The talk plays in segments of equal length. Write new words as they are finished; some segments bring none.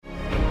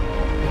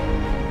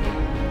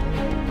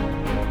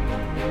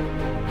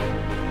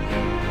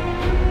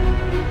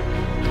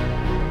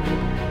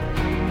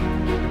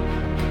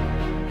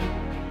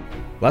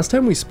Last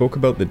time we spoke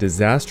about the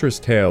disastrous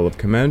tale of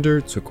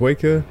Commander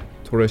Tsukoika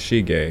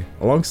Torashige,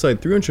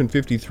 alongside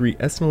 353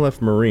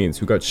 SNLF Marines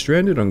who got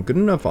stranded on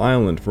Goodenough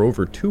Island for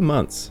over 2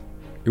 months.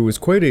 It was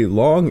quite a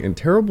long and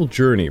terrible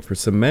journey for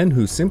some men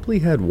who simply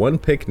had one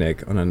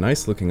picnic on a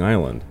nice looking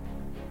island.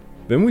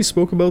 Then we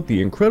spoke about the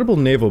incredible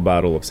naval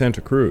battle of Santa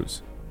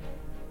Cruz.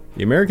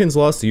 The Americans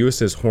lost the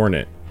USS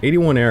Hornet,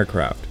 81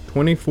 aircraft,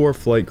 24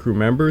 flight crew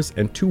members,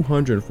 and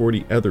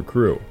 240 other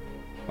crew.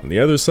 On the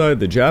other side,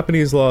 the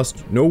Japanese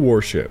lost no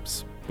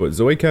warships, but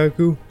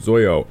Zoikaku,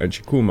 Zoyo, and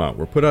Shikuma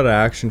were put out of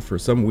action for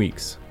some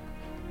weeks.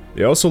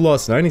 They also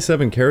lost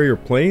 97 carrier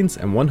planes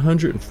and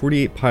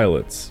 148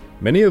 pilots,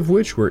 many of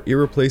which were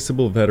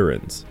irreplaceable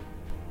veterans.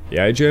 The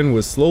IJN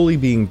was slowly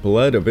being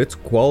bled of its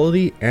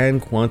quality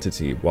and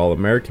quantity, while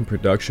American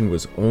production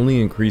was only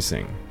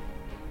increasing.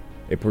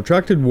 A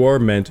protracted war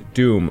meant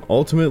doom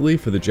ultimately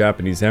for the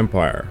Japanese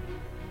Empire.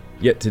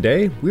 Yet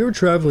today, we were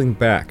traveling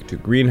back to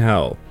Green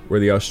Hell, where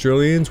the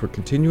Australians were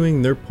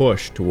continuing their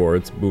push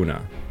towards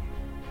Buna.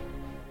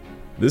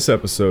 This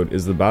episode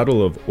is the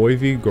Battle of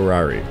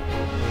Oivi-Gorari.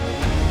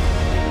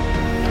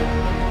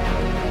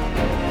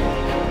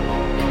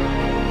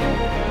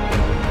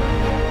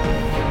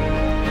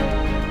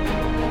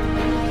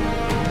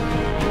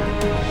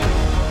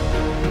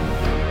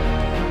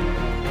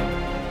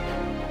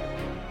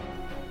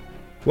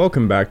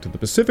 Welcome back to the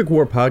Pacific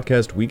War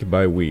Podcast week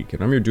by week,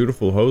 and I'm your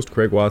dutiful host,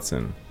 Craig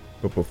Watson.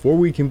 But before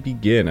we can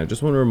begin, I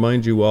just want to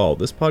remind you all,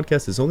 this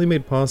podcast is only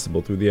made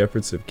possible through the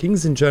efforts of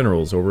Kings and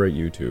Generals over at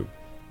YouTube.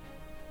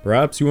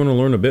 Perhaps you want to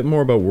learn a bit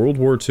more about World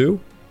War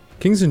II?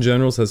 Kings and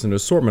Generals has an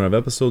assortment of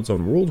episodes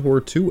on World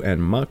War II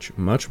and much,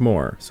 much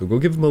more, so go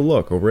give them a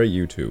look over at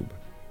YouTube.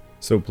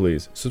 So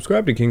please,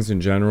 subscribe to Kings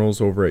and Generals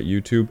over at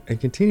YouTube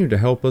and continue to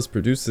help us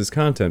produce this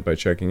content by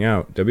checking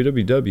out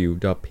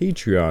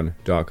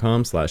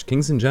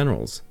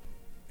www.patreon.com/kingsandgenerals.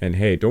 And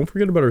hey, don't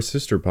forget about our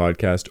sister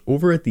podcast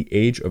over at the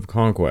Age of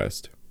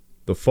Conquest,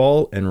 the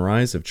Fall and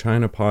Rise of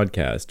China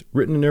podcast,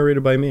 written and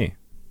narrated by me.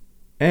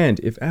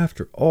 And if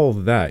after all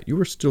that you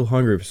are still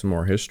hungry for some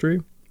more history,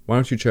 why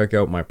don't you check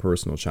out my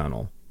personal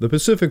channel, the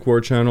Pacific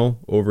War channel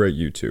over at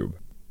YouTube,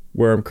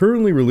 where I'm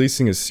currently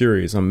releasing a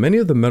series on many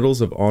of the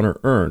medals of honor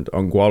earned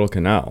on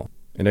Guadalcanal.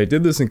 And I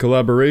did this in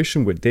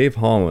collaboration with Dave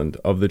Holland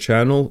of the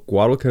channel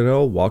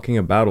Guadalcanal Walking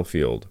a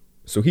Battlefield.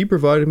 So he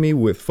provided me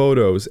with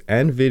photos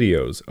and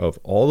videos of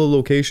all the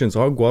locations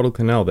on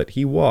Guadalcanal that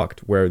he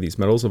walked where these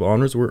medals of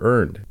honors were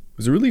earned. It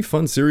was a really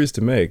fun series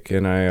to make,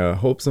 and I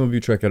hope some of you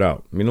check it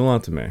out. It means a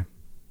lot to me.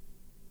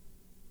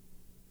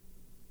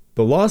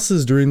 The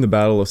losses during the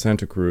Battle of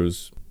Santa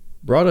Cruz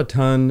brought a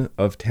ton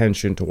of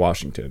tension to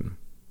Washington.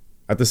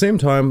 At the same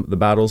time, the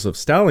battles of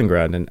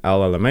Stalingrad and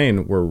El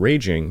Alamein were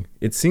raging.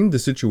 It seemed the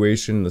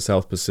situation in the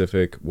South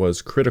Pacific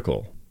was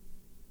critical.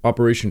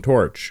 Operation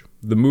Torch,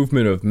 the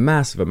movement of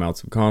massive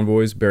amounts of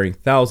convoys bearing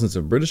thousands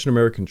of British and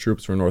American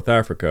troops from North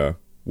Africa,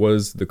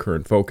 was the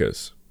current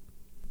focus.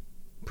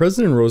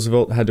 President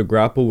Roosevelt had to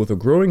grapple with a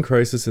growing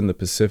crisis in the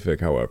Pacific,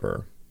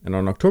 however, and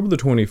on October the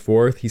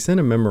 24th, he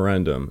sent a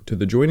memorandum to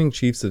the joining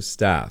chiefs of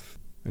staff,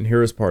 and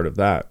here is part of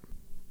that.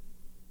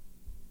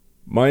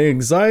 My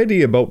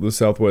anxiety about the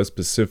Southwest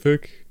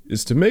Pacific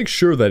is to make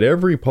sure that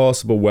every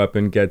possible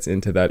weapon gets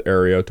into that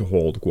area to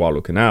hold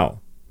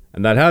Guadalcanal,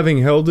 and that having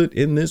held it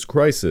in this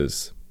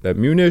crisis, that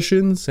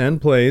munitions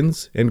and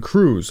planes and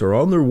crews are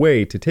on their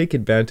way to take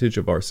advantage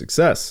of our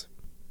success.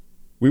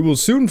 We will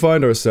soon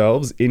find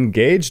ourselves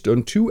engaged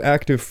on 2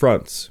 active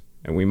fronts,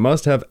 and we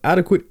must have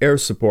adequate air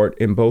support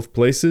in both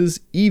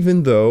places,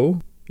 even though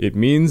it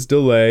means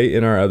delay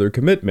in our other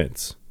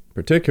commitments,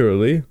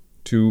 particularly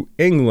to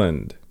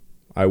England.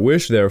 I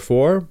wish,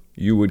 therefore,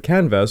 you would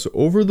canvass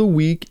over the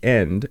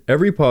weekend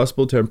every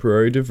possible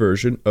temporary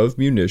diversion of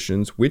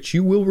munitions which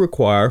you will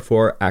require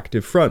for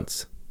active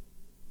fronts.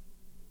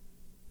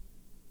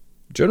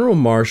 General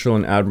Marshall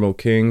and Admiral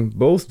King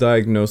both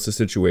diagnosed the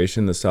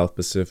situation in the South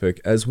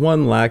Pacific as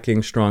one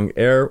lacking strong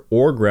air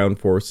or ground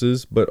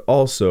forces, but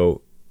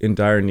also in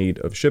dire need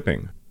of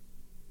shipping.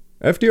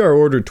 FDR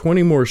ordered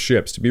 20 more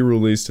ships to be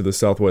released to the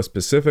Southwest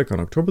Pacific on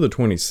October the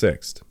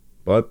 26th,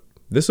 but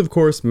this, of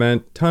course,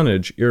 meant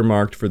tonnage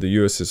earmarked for the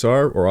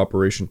USSR or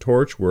Operation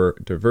Torch were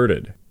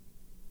diverted.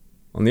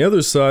 On the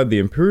other side, the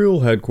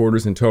Imperial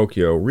headquarters in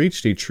Tokyo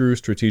reached a true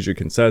strategic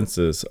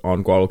consensus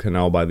on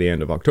Guadalcanal by the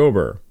end of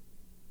October.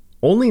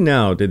 Only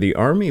now did the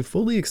Army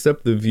fully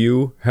accept the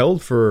view,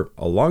 held for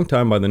a long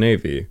time by the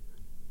Navy,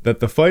 that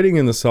the fighting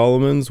in the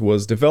Solomons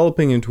was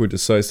developing into a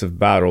decisive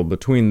battle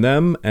between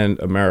them and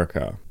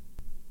America.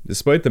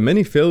 Despite the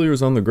many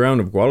failures on the ground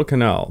of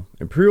Guadalcanal,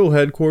 Imperial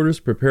headquarters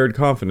prepared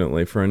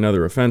confidently for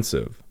another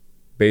offensive,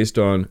 based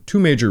on 2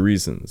 major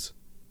reasons.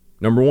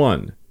 Number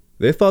 1,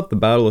 they thought the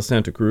Battle of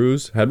Santa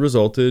Cruz had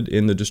resulted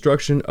in the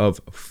destruction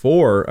of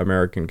 4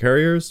 American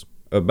carriers,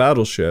 a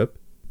battleship,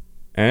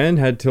 and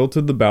had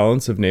tilted the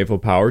balance of naval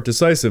power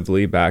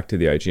decisively back to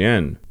the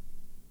IJN.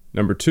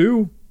 Number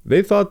 2,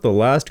 they thought the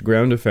last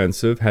ground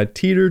offensive had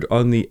teetered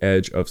on the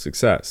edge of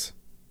success.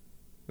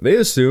 They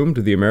assumed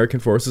the American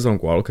forces on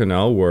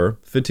Guadalcanal were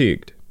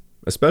fatigued,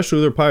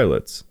 especially their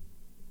pilots,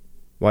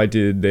 Why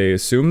did they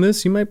assume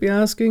this, you might be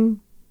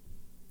asking?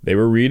 They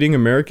were reading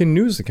American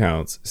news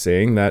accounts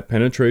saying that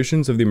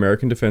penetrations of the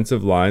American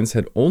defensive lines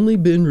had only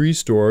been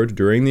restored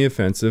during the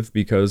offensive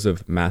because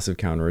of massive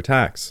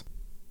counterattacks.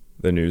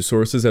 The news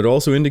sources had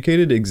also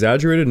indicated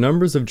exaggerated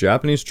numbers of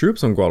Japanese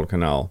troops on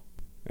Guadalcanal,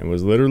 and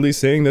was literally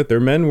saying that their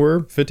men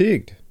were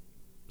fatigued.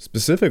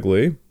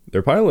 Specifically,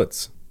 their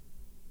pilots.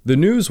 The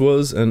news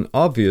was an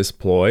obvious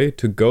ploy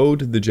to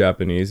goad the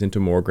Japanese into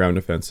more ground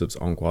offensives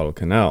on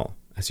Guadalcanal,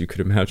 as you could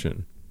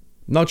imagine.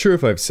 Not sure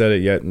if I've said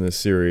it yet in this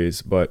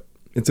series, but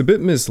it's a bit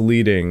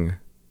misleading,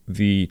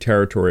 the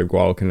territory of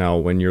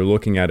Guadalcanal, when you're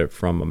looking at it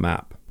from a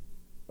map.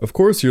 Of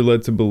course, you're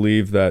led to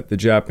believe that the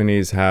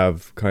Japanese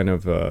have kind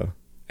of a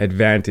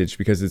advantage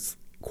because it's,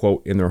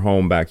 quote, in their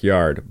home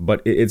backyard,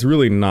 but it's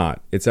really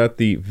not. It's at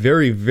the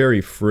very,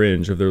 very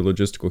fringe of their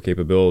logistical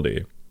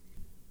capability.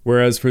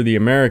 Whereas for the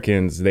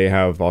Americans, they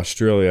have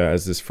Australia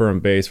as this firm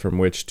base from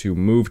which to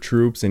move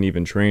troops and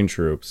even train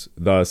troops.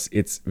 Thus,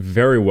 it's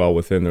very well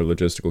within their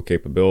logistical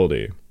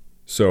capability.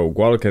 So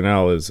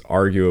Guadalcanal is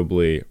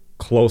arguably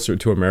closer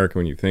to America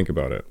when you think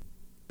about it.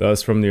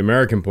 Thus, from the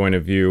American point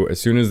of view, as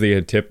soon as they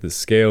had tipped the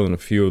scale in a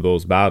few of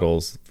those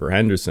battles for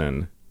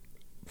Henderson,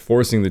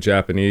 forcing the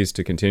Japanese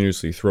to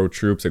continuously throw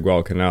troops at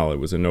Guadalcanal, it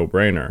was a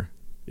no-brainer.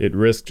 It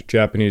risked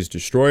Japanese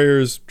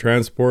destroyers,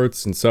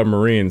 transports, and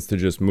submarines to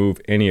just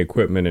move any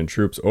equipment and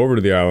troops over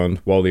to the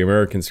island, while the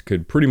Americans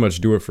could pretty much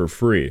do it for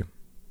free.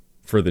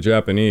 For the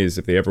Japanese,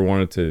 if they ever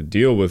wanted to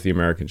deal with the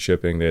American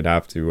shipping, they'd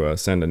have to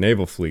send a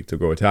naval fleet to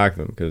go attack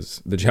them,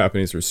 because the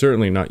Japanese were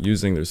certainly not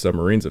using their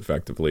submarines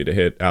effectively to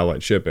hit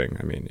Allied shipping.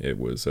 I mean, it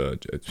was,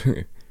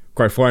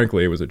 quite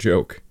frankly, it was a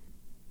joke.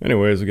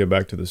 Anyways, we'll get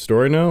back to the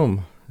story now.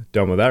 I'm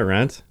done with that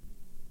rant.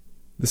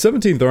 The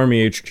 17th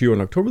Army HQ on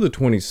October the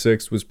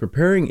 26th was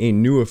preparing a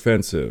new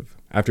offensive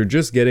after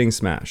just getting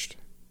smashed.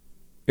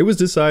 It was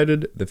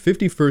decided the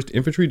 51st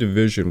Infantry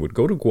Division would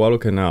go to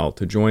Guadalcanal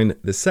to join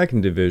the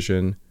 2nd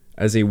Division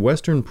as a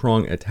western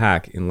prong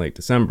attack in late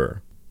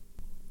December.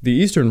 The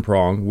eastern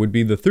prong would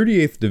be the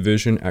 38th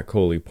Division at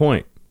Coley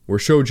Point, where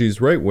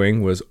Shoji's right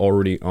wing was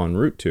already en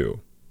route to.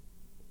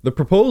 The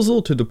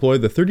proposal to deploy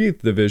the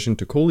 38th Division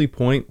to Coley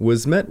Point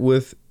was met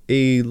with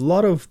a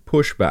lot of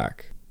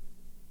pushback.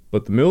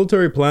 But the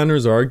military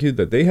planners argued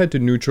that they had to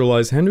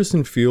neutralize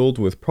Henderson Field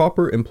with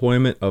proper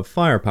employment of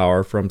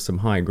firepower from some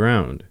high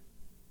ground.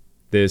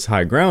 This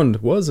high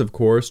ground was, of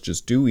course,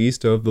 just due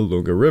east of the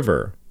Lunga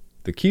River,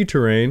 the key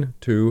terrain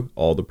to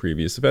all the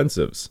previous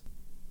offensives.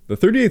 The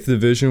 38th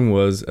Division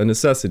was a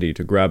necessity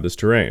to grab this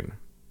terrain.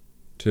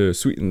 To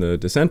sweeten the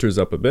dissenters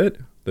up a bit,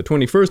 the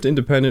 21st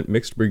Independent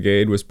Mixed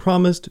Brigade was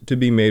promised to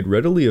be made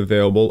readily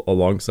available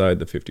alongside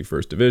the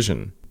 51st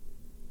Division.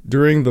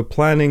 During the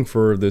planning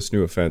for this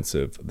new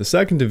offensive, the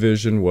 2nd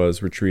Division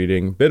was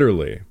retreating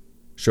bitterly.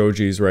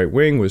 Shoji's right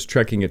wing was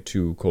trekking it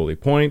to Coley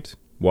Point,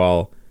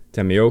 while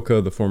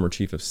Temioka, the former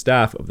chief of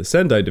staff of the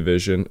Sendai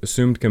Division,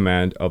 assumed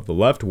command of the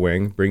left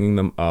wing, bringing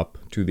them up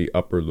to the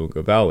upper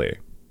Lunga Valley.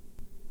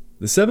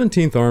 The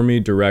 17th Army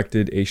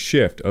directed a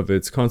shift of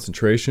its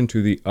concentration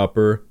to the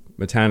upper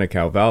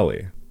Matanikaw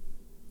Valley.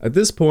 At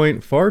this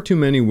point, far too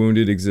many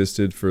wounded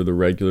existed for the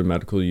regular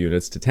medical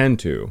units to tend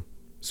to,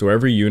 so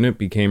every unit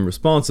became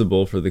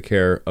responsible for the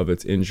care of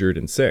its injured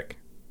and sick.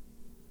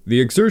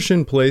 The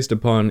exertion placed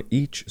upon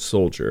each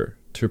soldier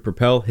to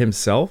propel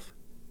himself,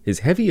 his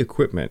heavy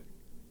equipment,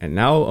 and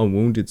now a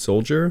wounded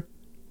soldier,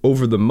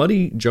 over the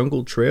muddy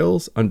jungle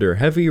trails under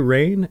heavy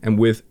rain and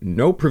with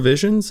no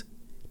provisions,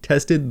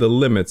 tested the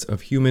limits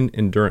of human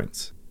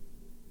endurance.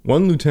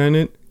 One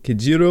Lieutenant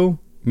Kijiro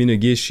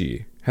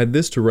Minagishi had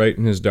this to write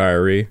in his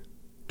diary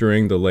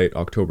during the late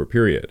October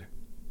period.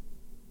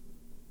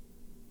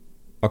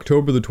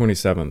 October the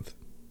 27th.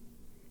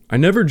 I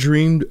never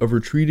dreamed of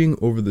retreating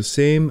over the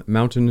same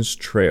mountainous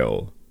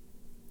trail.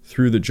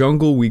 Through the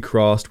jungle we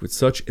crossed with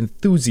such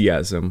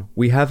enthusiasm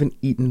we haven't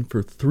eaten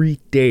for 3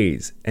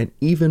 days, and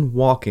even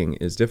walking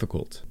is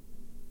difficult.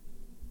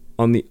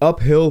 On the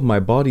uphill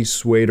my body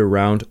swayed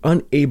around,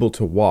 unable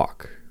to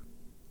walk.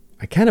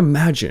 I can't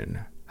imagine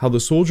how the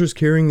soldiers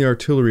carrying the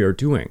artillery are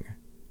doing.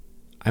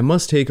 I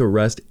must take a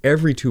rest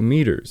every 2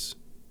 meters.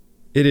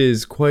 It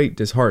is quite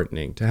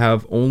disheartening to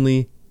have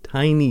only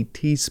tiny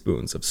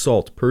teaspoons of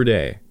salt per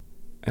day,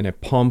 and a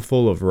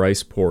palmful of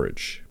rice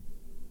porridge.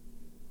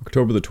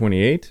 October the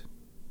 28th.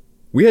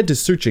 We had to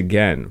search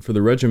again for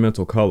the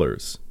regimental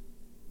colors.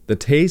 The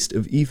taste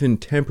of even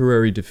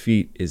temporary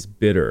defeat is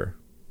bitter.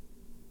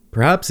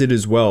 Perhaps it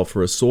is well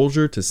for a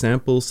soldier to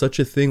sample such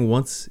a thing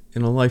once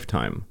in a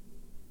lifetime,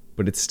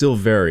 but it's still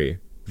very,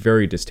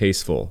 very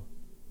distasteful.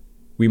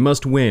 We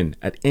must win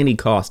at any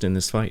cost in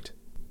this fight.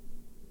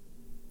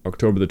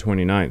 October the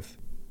 29th.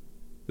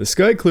 The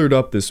sky cleared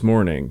up this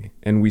morning,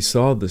 and we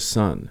saw the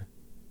sun.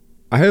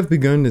 I have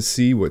begun to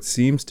see what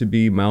seems to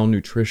be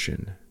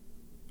malnutrition.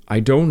 I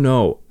don't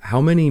know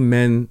how many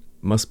men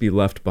must be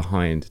left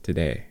behind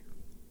today.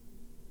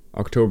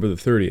 October the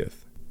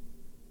 30th.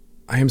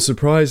 I am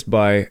surprised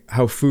by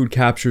how food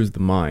captures the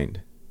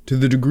mind, to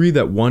the degree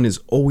that one is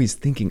always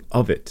thinking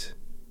of it.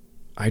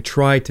 I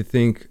try to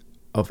think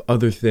of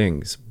other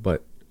things,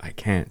 but I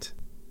can't.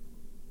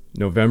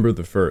 November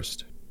the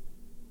 1st.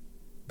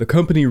 The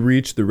company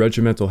reached the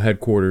regimental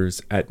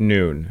headquarters at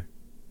noon,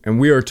 and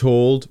we are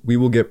told we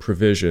will get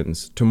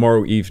provisions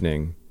tomorrow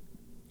evening.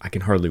 I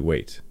can hardly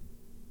wait.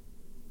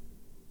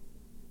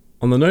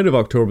 On the night of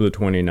October the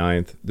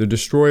 29th, the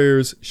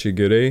destroyers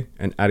Shigure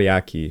and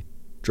Ariake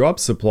dropped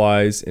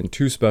supplies and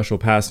two special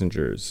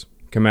passengers,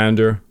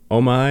 Commander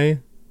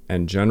Omae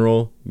and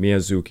General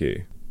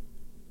Miyazuki.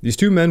 These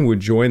two men would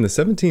join the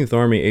 17th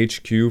Army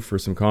HQ for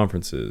some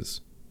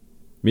conferences.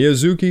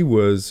 Miyazuki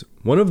was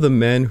one of the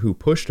men who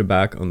pushed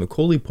back on the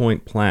Coley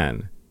Point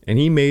plan, and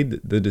he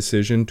made the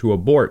decision to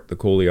abort the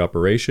Coley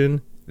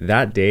operation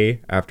that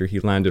day after he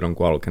landed on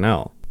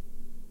Guadalcanal.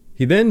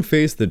 He then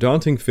faced the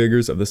daunting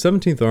figures of the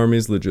 17th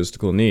Army's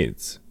logistical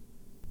needs.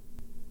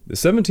 The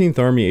 17th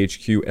Army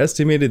HQ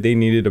estimated they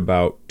needed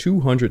about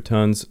 200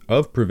 tons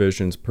of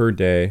provisions per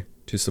day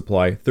to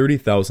supply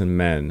 30,000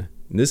 men.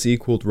 This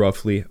equaled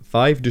roughly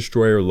 5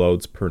 destroyer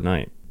loads per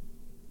night.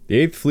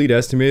 The 8th Fleet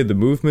estimated the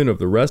movement of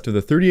the rest of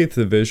the 38th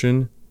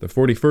Division, the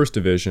 41st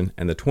Division,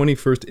 and the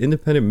 21st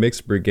Independent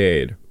Mixed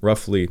Brigade,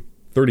 roughly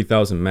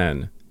 30,000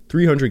 men,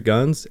 300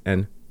 guns,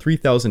 and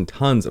 3,000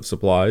 tons of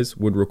supplies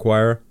would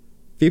require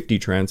 50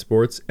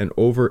 transports and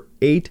over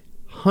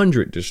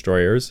 800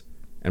 destroyers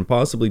and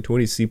possibly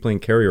 20 seaplane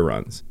carrier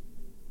runs.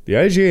 The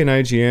IGA and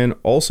IGN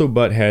also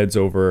butt heads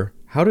over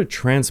how to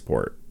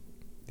transport.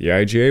 The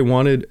IGA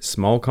wanted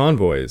small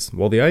convoys,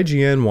 while the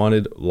IGN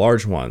wanted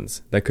large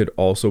ones that could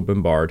also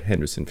bombard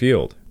Henderson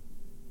Field.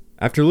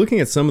 After looking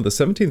at some of the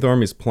 17th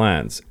Army's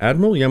plans,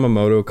 Admiral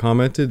Yamamoto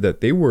commented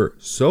that they were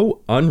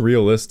so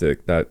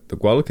unrealistic that the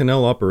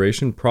Guadalcanal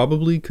operation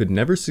probably could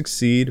never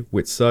succeed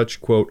with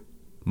such, quote,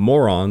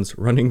 morons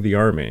running the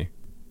army.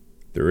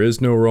 There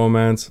is no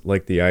romance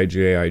like the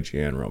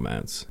IGA-IGN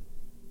romance.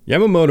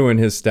 Yamamoto and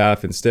his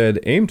staff instead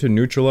aimed to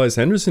neutralize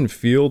Henderson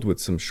Field with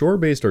some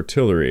shore-based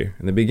artillery,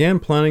 and they began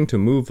planning to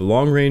move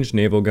long-range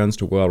naval guns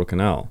to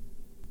Guadalcanal.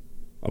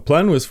 A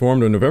plan was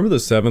formed on November the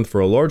 7th for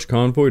a large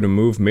convoy to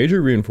move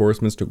major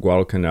reinforcements to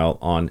Guadalcanal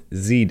on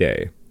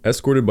Z-Day,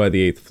 escorted by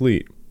the 8th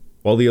Fleet,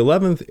 while the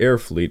 11th Air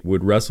Fleet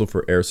would wrestle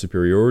for air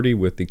superiority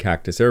with the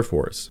Cactus Air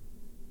Force.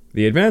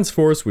 The advance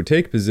force would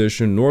take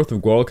position north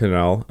of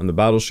Guadalcanal, and the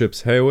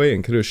battleships Heioi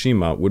and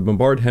Kiroshima would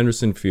bombard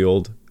Henderson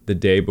Field the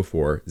day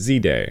before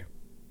Z-Day.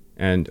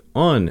 And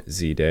on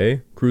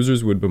Z-Day,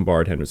 cruisers would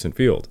bombard Henderson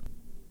Field.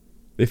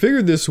 They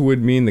figured this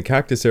would mean the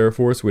Cactus Air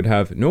Force would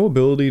have no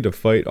ability to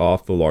fight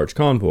off the large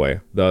convoy,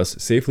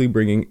 thus safely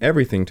bringing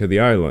everything to the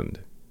island.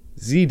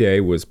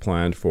 Z-Day was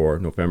planned for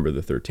November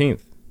the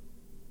 13th.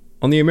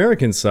 On the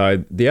American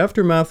side, the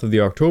aftermath of the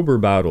October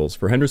battles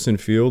for Henderson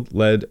Field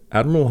led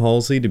Admiral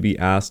Halsey to be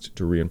asked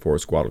to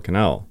reinforce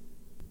Guadalcanal.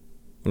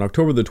 On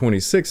October the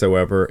 26th,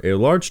 however, a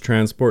large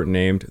transport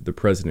named the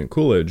President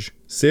Coolidge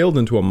sailed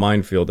into a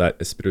minefield at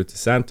Espiritu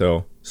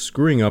Santo,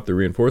 screwing up the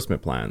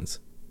reinforcement plans.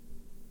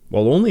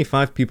 While only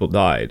 5 people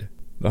died,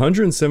 the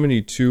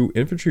 172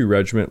 Infantry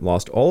Regiment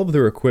lost all of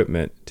their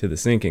equipment to the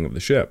sinking of the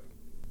ship.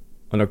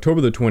 On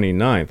October the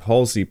 29th,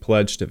 Halsey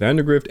pledged to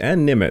Vandegrift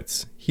and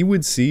Nimitz he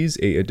would seize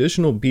an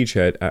additional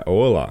beachhead at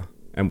Oila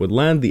and would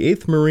land the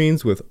 8th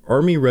Marines with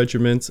Army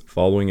regiments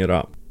following it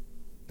up.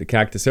 The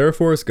Cactus Air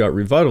Force got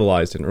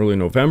revitalized in early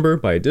November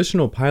by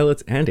additional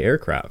pilots and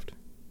aircraft.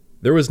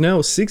 There was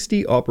now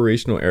 60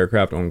 operational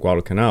aircraft on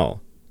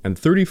Guadalcanal, and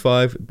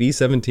 35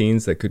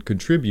 B-17s that could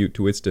contribute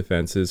to its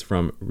defenses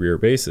from rear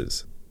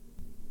bases.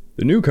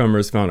 The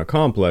newcomers found a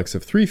complex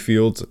of 3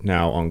 fields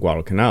now on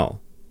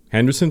Guadalcanal: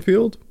 Henderson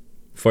Field,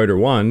 Fighter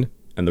 1,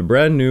 and the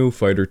brand new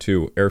Fighter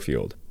 2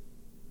 airfield.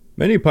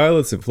 Many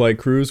pilots and flight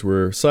crews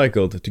were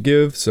cycled to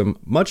give some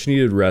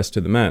much-needed rest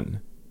to the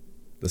men.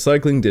 The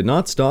cycling did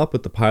not stop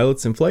with the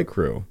pilots and flight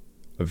crew.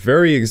 A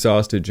very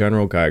exhausted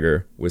General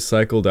Geiger was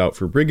cycled out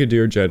for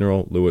Brigadier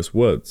General Lewis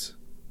Woods.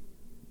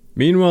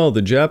 Meanwhile,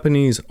 the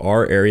Japanese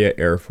R-Area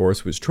Air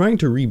Force was trying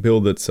to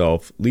rebuild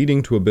itself,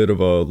 leading to a bit of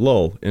a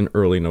lull in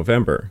early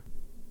November.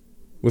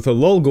 With a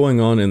lull going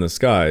on in the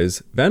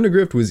skies,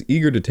 Vandegrift was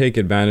eager to take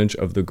advantage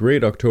of the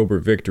great October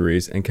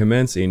victories and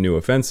commence a new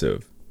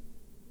offensive.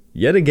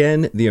 Yet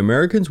again, the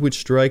Americans would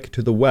strike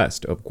to the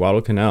west of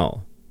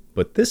Guadalcanal,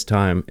 but this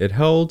time it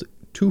held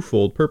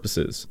twofold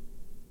purposes.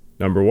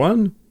 Number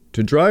 1,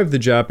 to drive the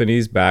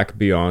Japanese back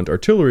beyond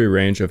artillery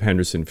range of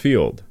Henderson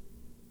Field.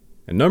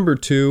 And number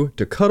 2,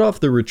 to cut off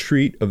the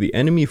retreat of the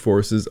enemy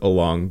forces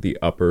along the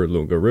upper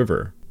Lunga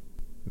River.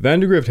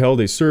 Vandegrift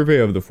held a survey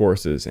of the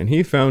forces, and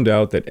he found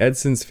out that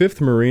Edson's 5th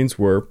Marines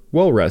were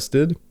well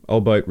rested,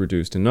 albeit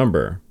reduced in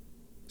number.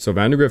 So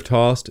Vandegrift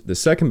tossed the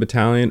 2nd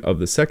Battalion of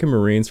the 2nd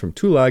Marines from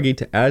Tulagi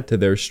to add to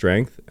their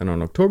strength, and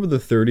on October the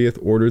 30th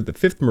ordered the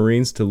 5th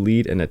Marines to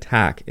lead an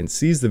attack and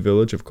seize the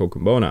village of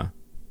Kokoda,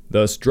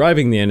 thus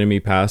driving the enemy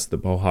past the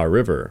Boha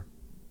River.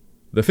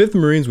 The 5th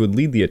Marines would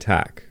lead the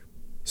attack,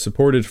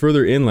 supported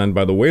further inland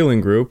by the Whaling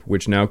Group,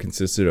 which now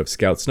consisted of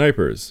scout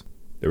snipers.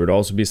 There would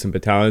also be some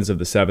battalions of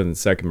the 7th and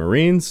 2nd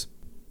Marines,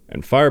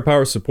 and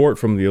firepower support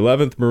from the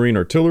 11th Marine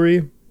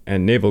Artillery,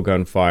 and naval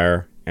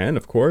gunfire, and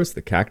of course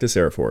the Cactus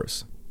Air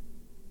Force.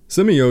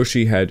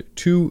 Sumiyoshi had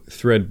two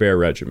threadbare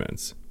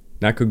regiments.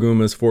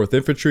 Nakaguma's 4th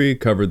Infantry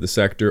covered the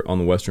sector on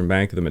the western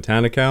bank of the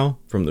Matanikaw,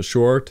 from the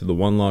shore to the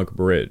one-log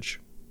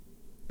bridge.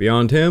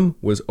 Beyond him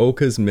was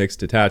Oka's mixed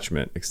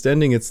detachment,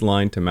 extending its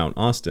line to Mount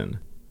Austin.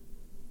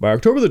 By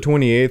October the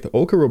 28th,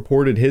 Oka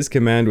reported his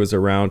command was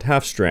around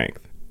half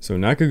strength, so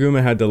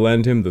Nakaguma had to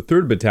lend him the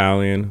 3rd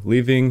Battalion,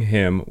 leaving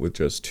him with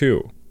just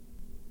 2.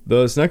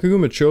 Thus,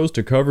 Nakaguma chose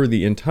to cover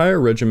the entire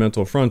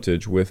regimental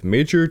frontage with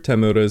Major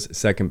Tamura's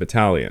 2nd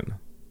Battalion.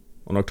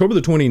 On October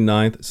the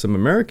 29th, some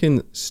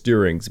American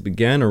stirrings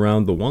began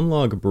around the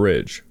one-log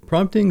bridge,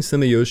 prompting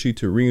Sumiyoshi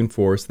to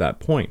reinforce that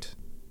point.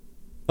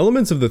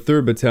 Elements of the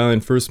 3rd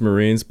Battalion 1st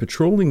Marines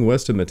patrolling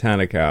west of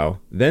Matanikaw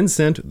then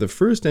sent the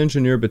 1st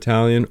Engineer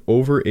Battalion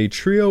over a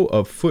trio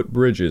of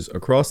footbridges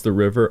across the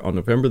river on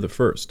November the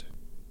 1st.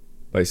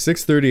 By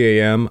 6:30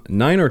 a.m.,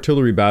 9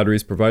 artillery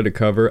batteries provided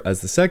cover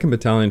as the 2nd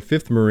Battalion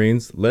 5th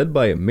Marines, led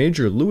by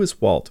Major Lewis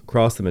Walt,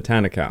 crossed the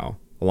Matanikaw,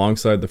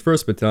 alongside the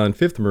 1st Battalion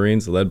 5th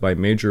Marines led by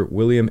Major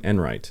William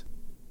Enright.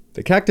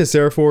 The Cactus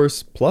Air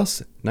Force,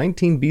 plus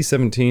 19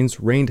 B-17s,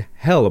 rained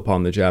hell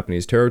upon the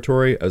Japanese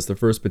territory as the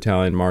 1st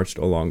Battalion marched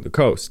along the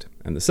coast,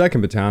 and the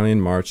 2nd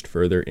Battalion marched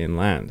further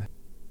inland.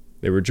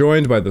 They were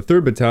joined by the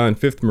 3rd Battalion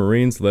 5th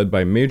Marines led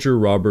by Major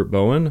Robert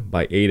Bowen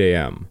by 8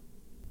 a.m.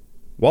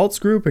 Walt's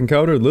group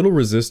encountered little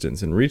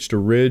resistance and reached a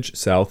ridge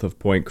south of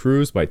Point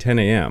Cruz by 10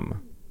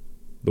 a.m.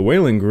 The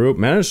Whaling Group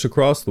managed to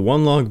cross the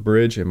one-log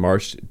bridge and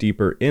marched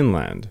deeper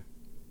inland.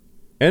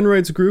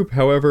 Enright's group,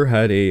 however,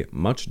 had a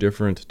much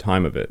different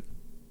time of it.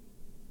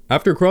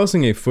 After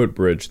crossing a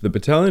footbridge, the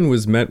battalion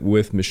was met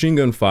with machine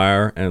gun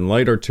fire and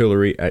light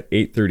artillery at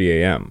 8:30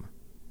 a.m.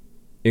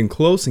 In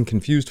close and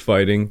confused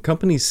fighting,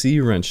 Company C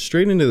ran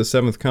straight into the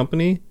 7th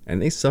Company,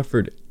 and they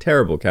suffered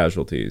terrible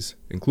casualties,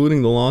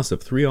 including the loss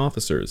of 3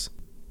 officers.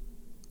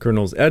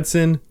 Colonels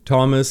Edson,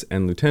 Thomas,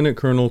 and Lieutenant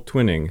Colonel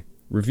Twinning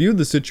reviewed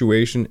the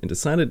situation and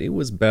decided it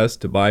was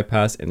best to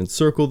bypass and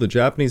encircle the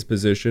Japanese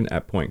position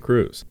at Point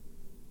Cruz.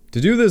 To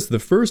do this, the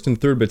 1st and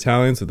 3rd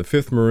Battalions of the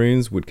 5th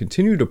Marines would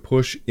continue to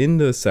push in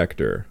the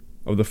sector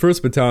of the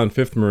 1st Battalion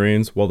 5th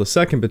Marines, while the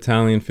 2nd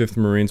Battalion 5th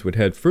Marines would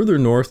head further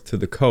north to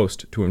the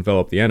coast to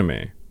envelop the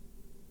enemy.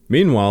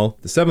 Meanwhile,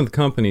 the 7th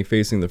Company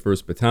facing the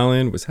 1st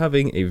Battalion was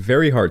having a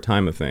very hard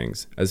time of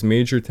things, as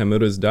Major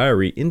Tamura's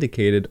diary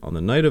indicated on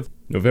the night of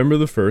November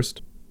the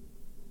 1st.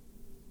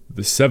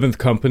 The 7th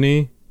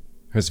Company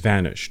has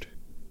vanished.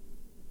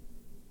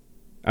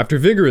 After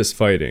vigorous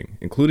fighting,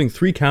 including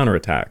 3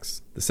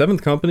 counterattacks, the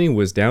 7th Company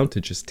was down to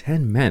just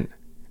 10 men,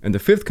 and the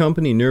 5th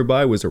Company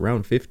nearby was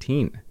around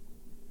 15.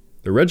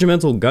 The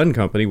Regimental Gun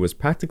Company was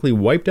practically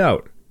wiped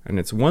out, and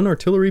its 1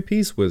 artillery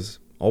piece was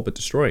all but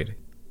destroyed.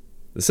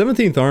 The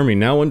 17th Army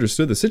now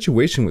understood the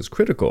situation was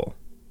critical.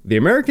 The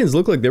Americans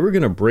looked like they were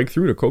going to break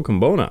through to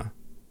Kokoda.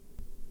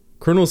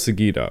 Colonel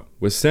Sugita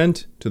was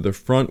sent to the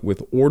front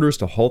with orders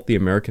to halt the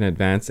American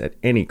advance at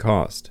any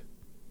cost.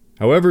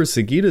 However,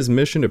 Sugita's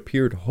mission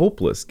appeared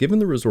hopeless given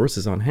the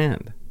resources on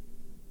hand.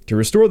 To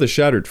restore the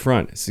shattered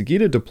front,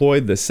 Sugita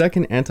deployed the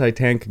 2nd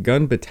Anti-Tank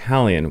Gun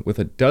Battalion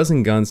with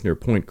 12 guns near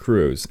Point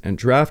Cruz and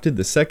drafted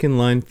the 2nd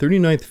Line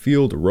 39th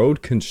Field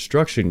Road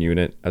Construction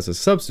Unit as a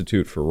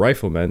substitute for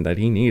riflemen that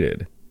he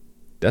needed.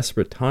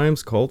 Desperate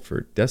times called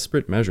for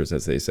desperate measures,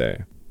 as they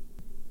say.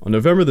 On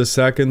November the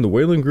 2nd, the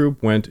Whaling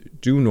Group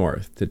went due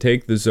north to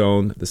take the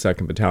zone the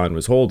 2nd Battalion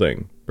was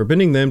holding,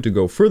 permitting them to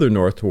go further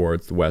north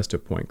towards the west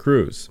of Point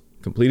Cruz,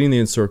 completing the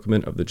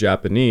encirclement of the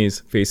Japanese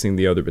facing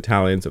the other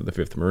battalions of the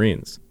 5th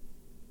Marines.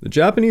 The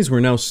Japanese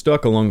were now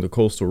stuck along the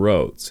coastal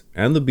roads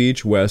and the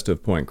beach west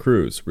of Point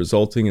Cruz,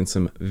 resulting in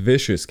some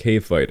vicious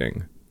cave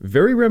fighting,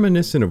 very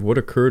reminiscent of what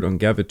occurred on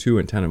Gavitu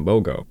and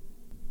Tanambogo.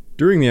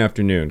 During the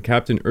afternoon,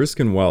 Captain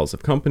Erskine Wells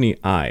of Company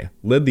I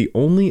led the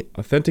only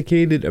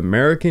authenticated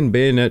American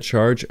bayonet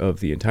charge of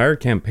the entire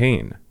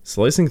campaign,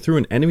 slicing through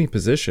an enemy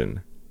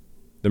position.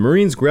 The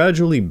Marines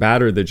gradually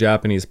battered the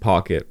Japanese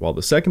pocket while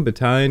the 2nd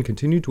Battalion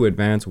continued to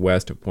advance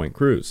west of Point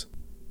Cruz.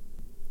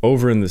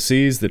 Over in the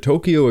seas, the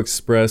Tokyo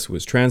Express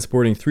was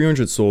transporting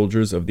 300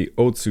 soldiers of the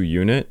Otsu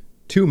unit,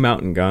 2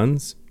 mountain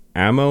guns,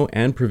 ammo,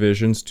 and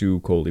provisions to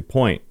Coley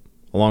Point,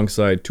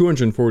 alongside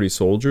 240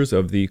 soldiers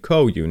of the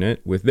Ko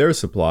unit with their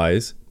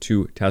supplies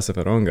to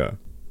Tassafaronga.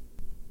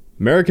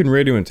 American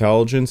radio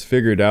intelligence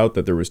figured out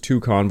that there was 2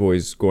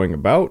 convoys going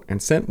about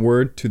and sent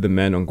word to the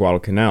men on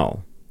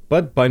Guadalcanal.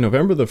 But by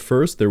November the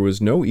 1st, there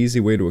was no easy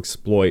way to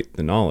exploit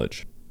the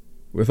knowledge.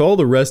 With all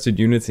the rested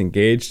units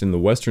engaged in the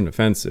western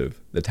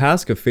offensive, the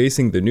task of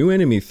facing the new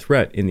enemy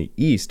threat in the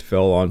east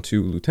fell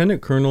onto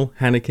Lieutenant Colonel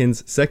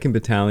Hannikin's 2nd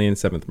Battalion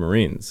 7th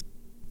Marines.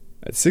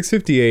 At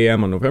 6:50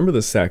 a.m. on November the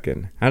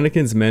 2nd,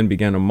 Hannikin's men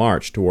began a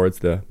march towards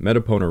the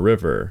Metapona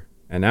River,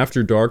 and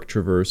after dark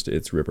traversed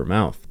its river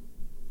mouth.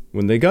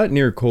 When they got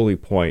near Coley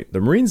Point,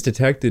 the Marines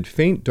detected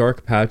faint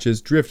dark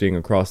patches drifting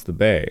across the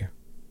bay.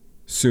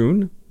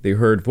 Soon, they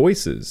heard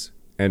voices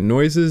and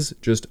noises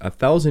just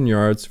 1,000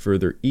 yards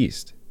further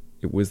east.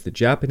 It was the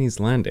Japanese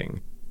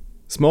landing.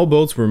 Small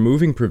boats were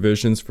moving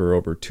provisions for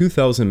over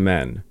 2,000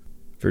 men.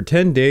 for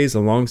 10 days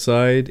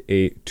alongside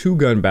a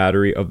 2-gun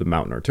battery of the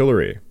mountain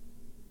artillery.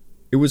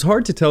 It was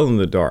hard to tell in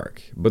the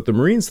dark, but the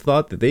Marines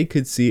thought that they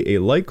could see a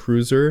light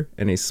cruiser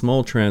and a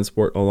small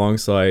transport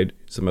alongside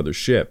some other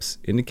ships,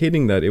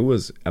 indicating that it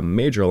was a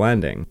major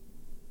landing.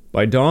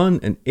 By dawn,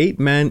 an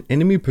 8-man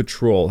enemy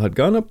patrol had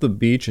gone up the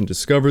beach and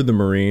discovered the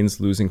Marines,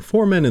 losing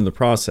 4 men in the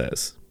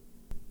process.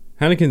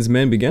 Hannikin's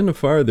men began to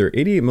fire their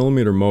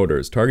 88mm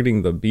motors,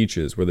 targeting the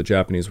beaches where the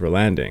Japanese were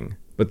landing,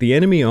 but the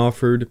enemy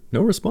offered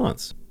no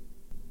response.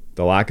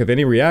 The lack of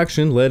any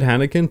reaction led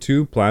Hannikin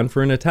to plan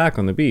for an attack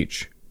on the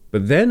beach.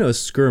 But then a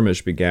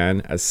skirmish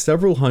began as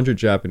several hundred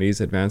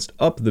Japanese advanced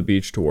up the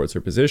beach towards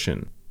their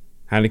position.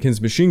 Hannikin's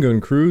machine gun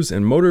crews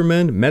and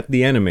motormen met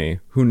the enemy,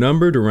 who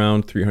numbered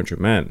around 300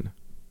 men.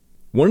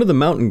 One of the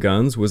mountain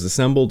guns was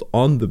assembled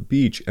on the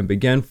beach and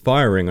began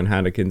firing on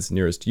Hannikin's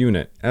nearest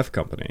unit, F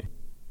Company.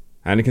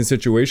 Hannikin's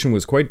situation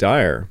was quite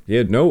dire. He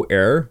had no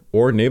air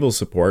or naval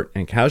support,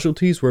 and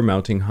casualties were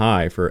mounting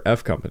high for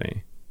F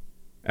Company.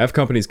 F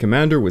Company's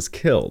commander was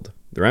killed.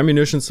 Their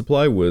ammunition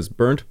supply was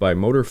burnt by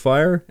mortar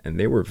fire, and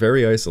they were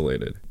very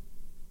isolated.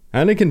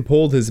 Hannikin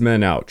pulled his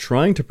men out,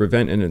 trying to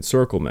prevent an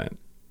encirclement.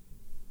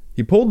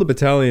 He pulled the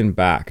battalion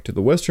back to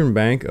the western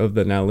bank of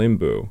the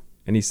Nalimbu,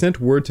 and he sent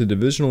word to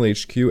Divisional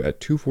HQ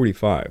at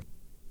 2:45.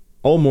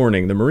 All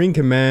morning, the Marine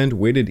Command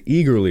waited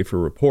eagerly for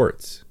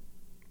reports.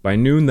 By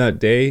noon that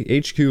day,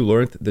 HQ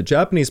learned that the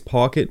Japanese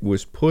pocket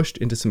was pushed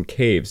into some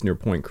caves near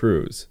Point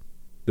Cruz.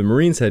 The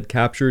Marines had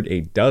captured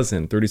a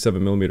dozen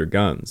 37mm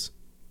guns,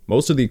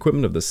 most of the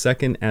equipment of the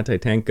 2nd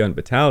Anti-Tank Gun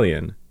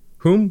Battalion,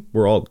 whom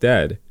were all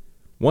dead,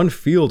 1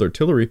 field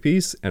artillery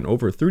piece, and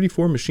over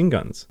 34 machine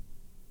guns.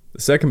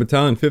 The 2nd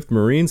Battalion 5th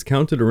Marines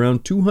counted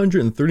around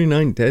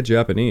 239 dead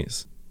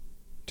Japanese.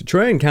 To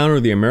try and counter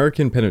the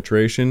American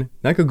penetration,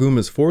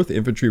 Nakaguma's 4th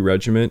Infantry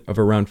Regiment of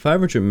around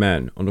 500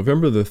 men on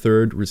November the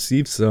 3rd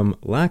received some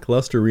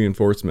lackluster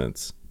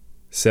reinforcements.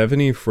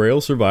 70 frail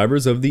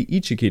survivors of the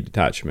Ichiki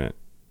detachment.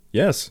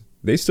 Yes,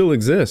 they still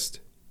exist.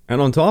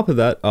 And on top of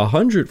that,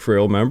 100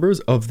 frail members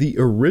of the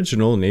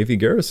original Navy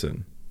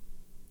garrison.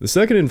 The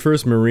 2nd and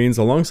 1st Marines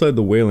alongside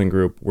the whaling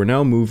group were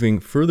now moving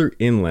further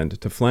inland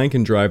to flank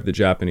and drive the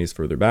Japanese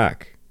further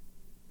back.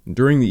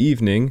 During the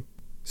evening,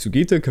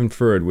 Sugita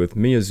conferred with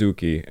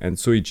Miyazuki and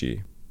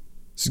Soichi.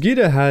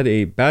 Sugita had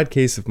a bad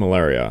case of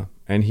malaria,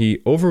 and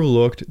he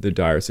overlooked the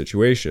dire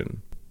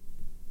situation.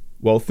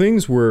 While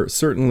things were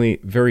certainly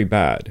very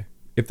bad,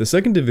 if the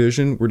 2nd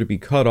Division were to be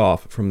cut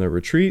off from their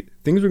retreat,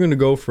 things were going to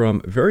go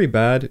from very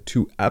bad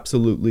to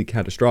absolutely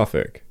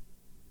catastrophic.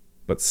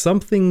 But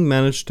something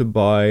managed to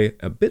buy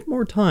a bit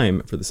more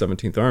time for the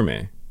 17th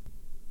Army.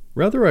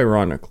 Rather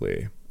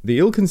ironically, the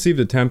ill-conceived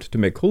attempt to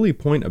make Coley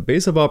Point a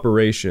base of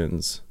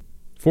operations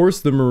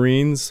forced the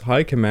Marines'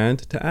 High Command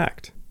to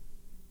act.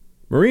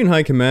 Marine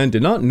High Command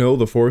did not know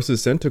the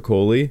forces sent to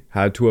Coley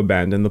had to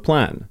abandon the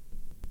plan.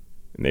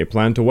 And they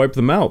planned to wipe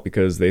them out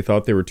because they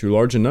thought they were too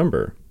large in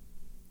number.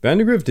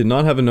 Vandegrift did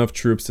not have enough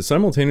troops to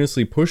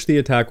simultaneously push the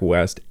attack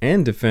west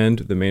and defend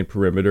the main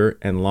perimeter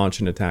and launch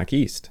an attack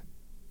east.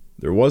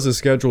 There was a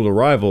scheduled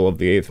arrival of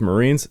the 8th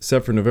Marines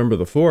set for November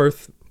the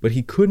 4th, but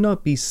he could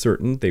not be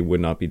certain they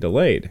would not be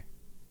delayed.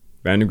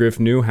 Vandegrift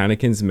knew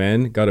Hannikin's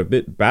men got a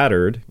bit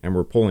battered and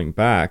were pulling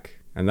back,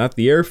 and that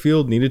the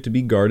airfield needed to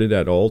be guarded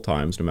at all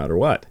times no matter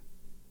what.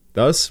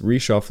 Thus,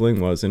 reshuffling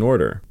was in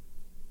order.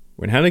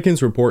 When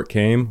Hannikin's report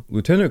came,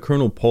 Lieutenant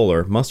Colonel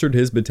Poehler mustered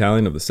his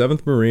battalion of the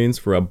 7th Marines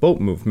for a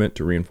boat movement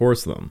to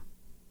reinforce them.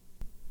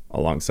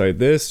 Alongside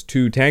this,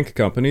 2 tank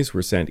companies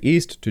were sent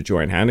east to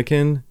join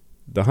Hannikin.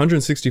 The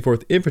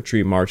 164th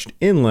Infantry marched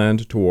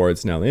inland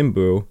towards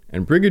Nalimbu,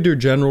 and Brigadier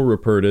General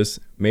Rupertus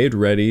made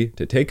ready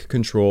to take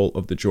control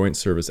of the Joint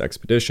Service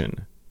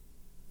Expedition.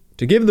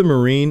 To give the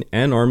Marine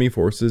and Army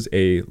forces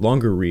a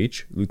longer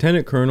reach,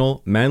 Lieutenant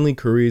Colonel Manley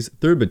Curry's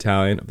 3rd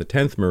Battalion of the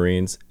 10th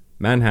Marines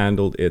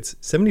manhandled its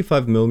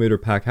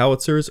 75mm pack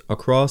howitzers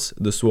across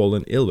the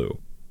swollen Ilu.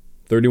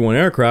 31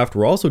 aircraft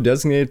were also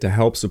designated to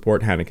help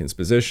support Hannikin's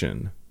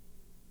position.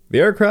 The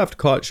aircraft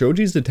caught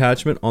Shoji's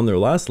detachment on their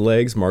last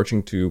legs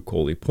marching to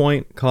Coley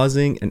Point,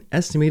 causing an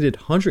estimated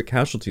 100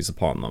 casualties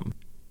upon them.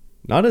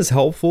 Not as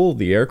helpful,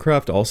 the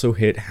aircraft also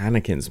hit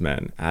Hannikin's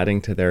men,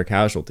 adding to their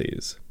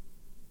casualties.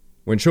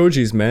 When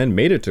Shoji's men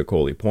made it to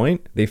Coley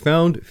Point, they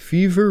found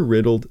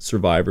fever-riddled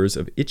survivors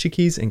of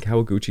Ichiki's and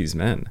Kawaguchi's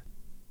men.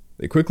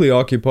 They quickly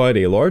occupied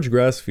a large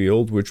grass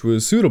field which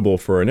was suitable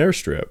for an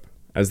airstrip,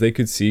 as they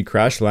could see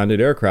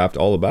crash-landed aircraft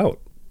all about.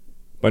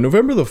 By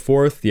November the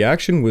 4th, the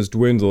action was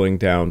dwindling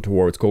down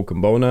towards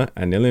Kokombona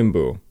and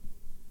Nalimbu.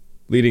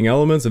 Leading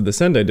elements of the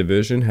Sendai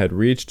Division had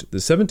reached the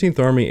 17th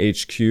Army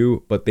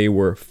HQ, but they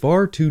were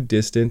far too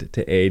distant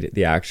to aid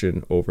the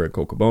action over at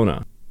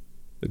Kokombona.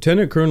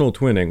 Lieutenant Colonel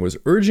Twinning was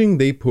urging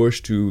they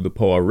push to the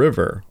Poa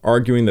River,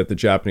 arguing that the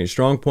Japanese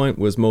strongpoint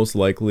was most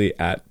likely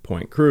at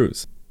Point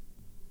Cruz.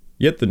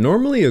 Yet the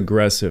normally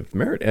aggressive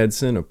Merritt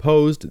Edson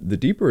opposed the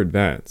deeper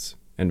advance,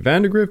 and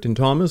Vandegrift and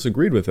Thomas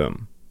agreed with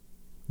him.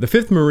 The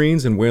 5th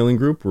Marines and Whaling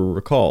Group were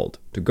recalled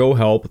to go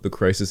help the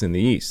crisis in the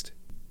east.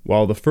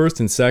 while the 1st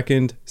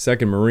and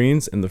 2nd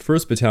Marines and the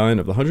 1st Battalion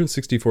of the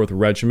 164th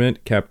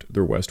Regiment kept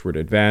their westward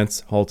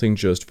advance, halting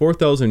just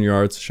 4,000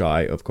 yards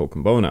shy of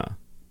Kokoda.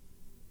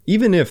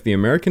 Even if the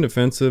American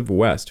offensive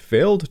west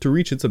failed to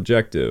reach its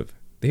objective,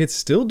 they had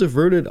still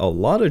diverted a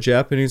lot of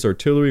Japanese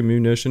artillery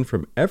munition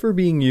from ever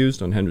being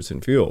used on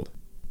Henderson Field.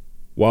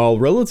 While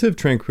relative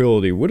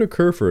tranquility would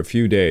occur for a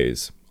few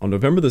days, on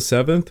November the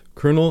 7th,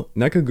 Colonel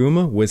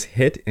Nakaguma was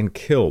hit and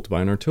killed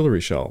by an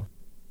artillery shell.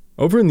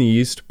 Over in the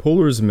east,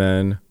 Puller's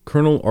men,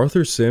 Colonel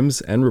Arthur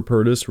Sims and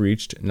Rupertus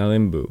reached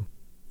Nalimbu.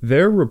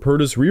 There,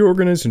 Rupertus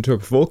reorganized and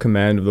took full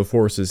command of the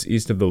forces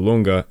east of the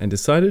Lunga and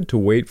decided to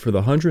wait for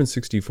the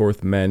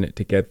 164th men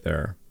to get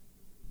there.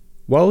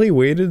 While he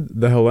waited,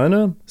 the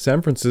Helena,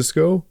 San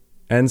Francisco,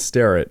 and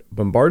Sterret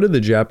bombarded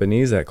the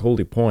Japanese at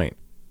Coley Point.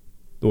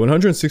 The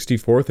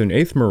 164th and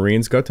 8th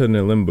Marines got to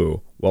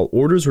Nalimbu, while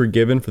orders were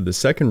given for the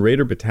 2nd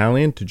Raider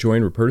Battalion to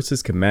join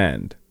Rupertus'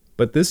 command,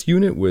 but this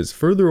unit was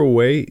further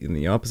away in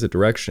the opposite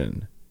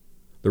direction.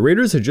 The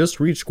Raiders had just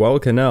reached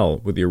Guadalcanal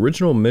with the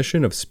original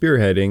mission of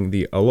spearheading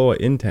the Aloha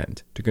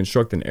intent to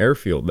construct an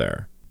airfield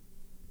there.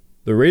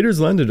 The Raiders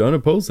landed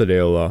unopposed at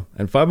Aola,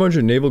 and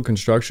 500 naval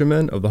construction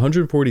men of the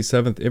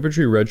 147th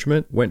Infantry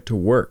Regiment went to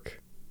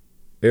work.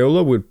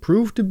 Aola would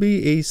prove to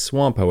be a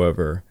swamp,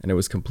 however, and it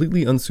was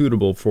completely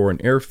unsuitable for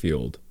an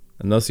airfield,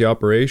 and thus the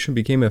operation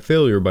became a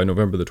failure by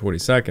November the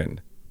 22nd.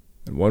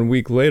 And 1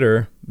 week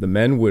later, the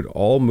men would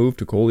all move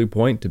to Coley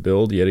Point to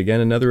build yet again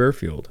another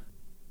airfield.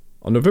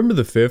 On November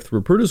the 5th,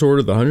 Rupertus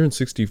ordered the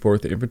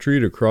 164th Infantry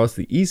to cross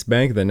the east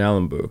bank of the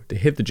Nalimbu to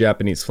hit the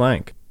Japanese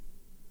flank.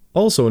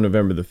 Also on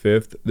November the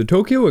 5th, the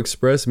Tokyo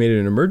Express made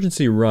an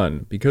emergency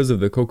run because of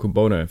the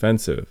Kokoda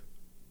offensive.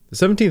 The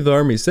 17th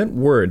Army sent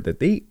word that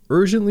they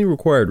urgently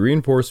required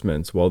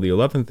reinforcements, while the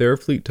 11th Air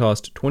Fleet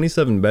tossed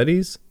 27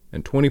 Bettys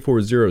and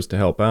 24 Zeros to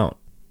help out.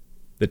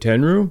 The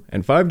Tenru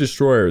and 5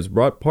 destroyers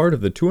brought part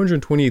of the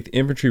 228th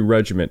Infantry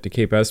Regiment to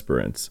Cape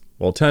Esperance,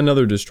 while 10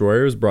 other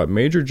destroyers brought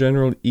Major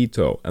General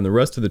Ito and the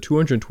rest of the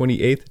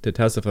 228th to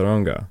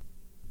Tassafaronga.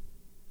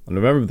 On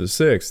November the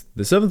 6th,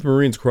 the 7th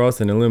Marines crossed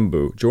the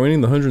Nalimbu,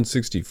 joining the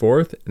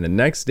 164th, and the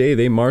next day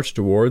they marched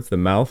towards the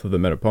mouth of the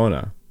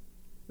Metapona.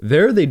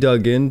 There they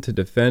dug in to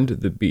defend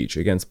the beach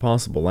against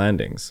possible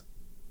landings.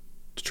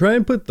 To try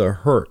and put the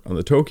hurt on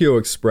the Tokyo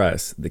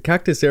Express, the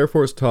Cactus Air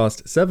Force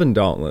tossed 7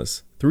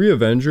 Dauntless, 3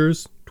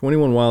 Avengers,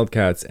 21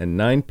 Wildcats, and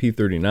 9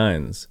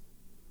 P-39s.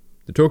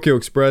 The Tokyo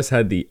Express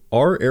had the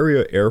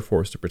R-Area Air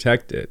Force to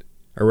protect it,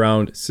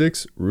 around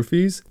 6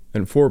 Roofies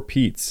and 4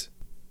 Peats,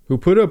 who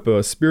put up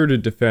a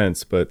spirited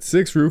defense, but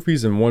 6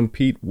 Roofies and 1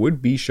 Pete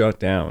would be shot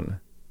down.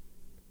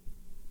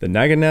 The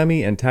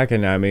Naganami and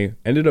Takanami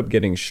ended up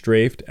getting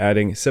strafed,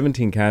 adding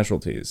 17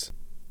 casualties.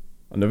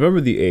 On November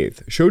the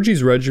 8th,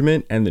 Shoji's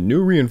regiment and the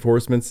new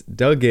reinforcements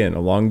dug in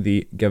along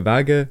the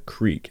Gavaga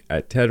Creek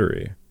at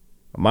Teteri,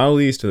 a mile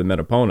east of the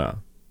Metapona.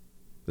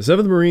 The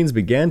 7th Marines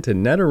began to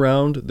net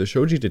around the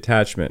Shoji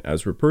detachment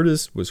as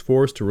Rupertus was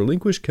forced to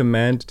relinquish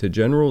command to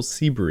General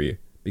Seabury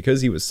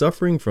because he was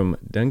suffering from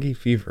dengue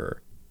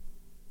fever.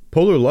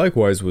 Puller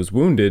likewise was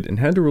wounded and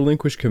had to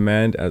relinquish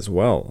command as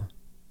well.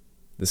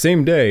 The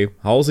same day,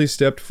 Halsey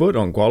stepped foot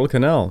on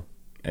Guadalcanal,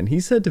 and he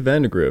said to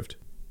Vandegrift,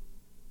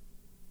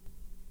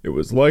 "It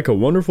was like a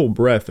wonderful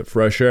breath of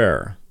fresh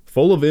air,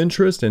 full of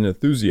interest and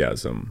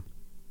enthusiasm."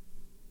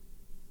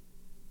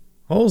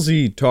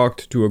 Halsey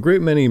talked to a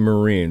great many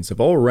Marines of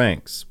all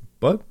ranks,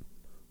 but,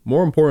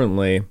 more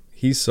importantly,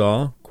 he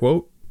saw,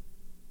 quote,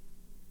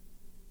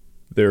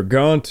 "their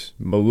gaunt,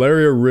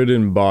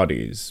 malaria-ridden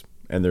bodies,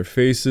 and their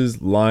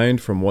faces lined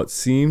from what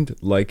seemed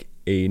like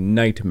a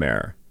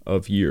nightmare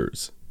of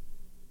years."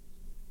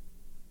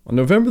 On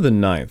November the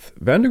 9th,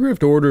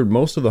 Vandegrift ordered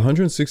most of the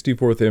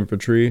 164th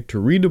Infantry to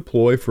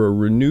redeploy for a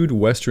renewed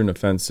western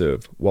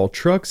offensive, while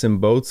trucks and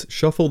boats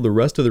shuffled the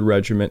rest of the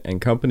regiment and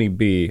Company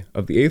B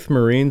of the 8th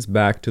Marines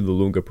back to the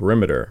Lunga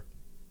perimeter.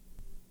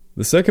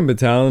 The 2nd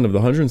Battalion of the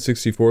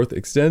 164th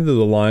extended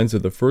the lines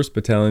of the 1st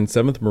Battalion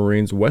 7th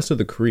Marines west of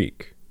the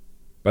creek.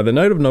 By the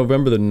night of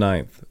November the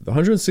 9th, the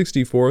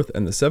 164th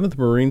and the 7th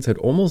Marines had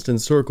almost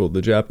encircled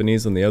the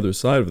Japanese on the other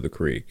side of the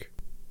creek,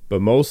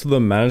 but most of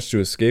them managed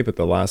to escape at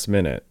the last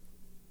minute.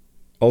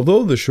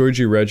 Although the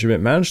Shoji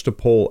regiment managed to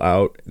pull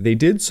out, they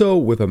did so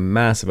with a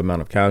massive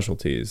amount of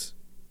casualties.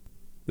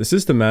 The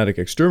systematic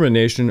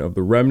extermination of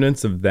the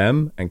remnants of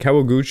them and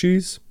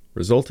Kawaguchis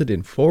resulted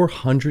in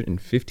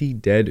 450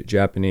 dead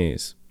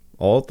Japanese,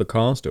 all at the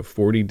cost of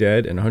 40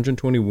 dead and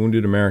 120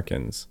 wounded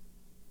Americans.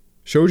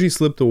 Shoji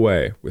slipped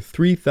away with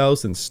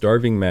 3,000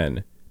 starving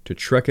men to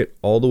trek it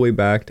all the way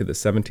back to the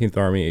 17th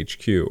Army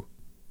HQ.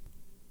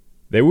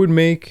 They would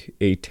make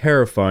a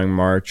terrifying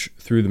march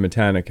through the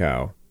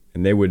Matanikau,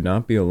 and they would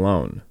not be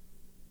alone.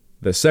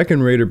 The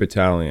 2nd Raider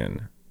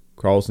Battalion,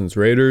 Carlson's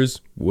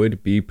Raiders,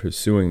 would be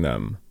pursuing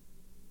them.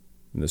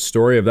 And the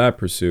story of that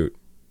pursuit,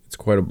 it's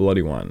quite a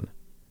bloody one.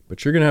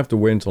 But you're going to have to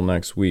wait until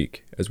next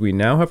week, as we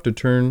now have to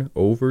turn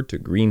over to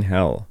Green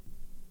Hell.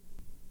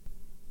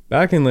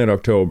 Back in late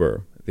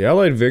October, the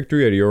Allied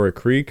victory at Iora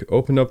Creek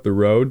opened up the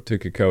road to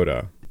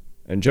Kokoda.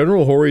 and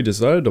General Hori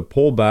decided to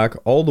pull back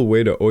all the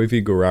way to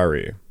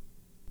Oivi-Gorari.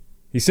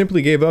 He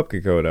simply gave up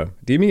Kokoda,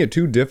 deeming it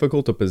too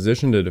difficult a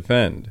position to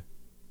defend.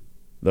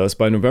 Thus,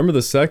 by November the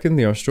 2nd,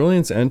 the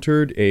Australians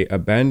entered an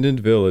abandoned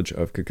village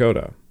of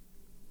Kokoda.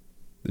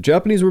 The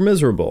Japanese were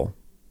miserable.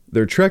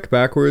 Their trek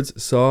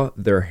backwards saw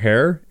their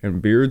hair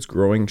and beards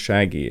growing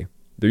shaggy,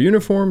 their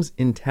uniforms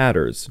in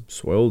tatters,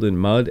 soiled in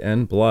mud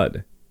and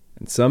blood,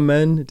 and some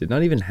men did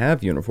not even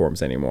have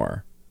uniforms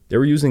anymore. They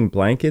were using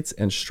blankets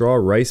and straw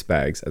rice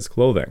bags as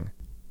clothing.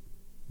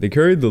 They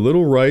carried the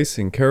little rice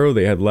and karo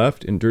they had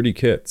left in dirty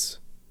kits.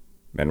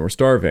 Men were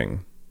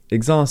starving,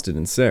 exhausted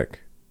and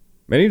sick.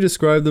 Many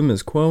described them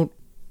as, quote,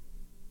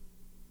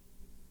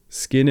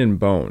 skin and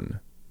bone,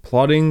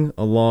 plodding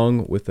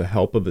along with the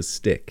help of a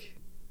stick.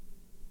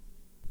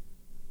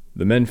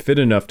 The men fit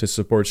enough to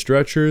support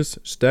stretchers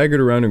staggered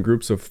around in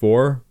groups of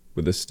 4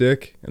 with a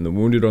stick and the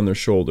wounded on their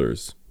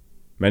shoulders.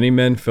 Many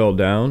men fell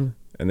down,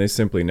 and they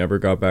simply never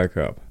got back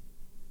up.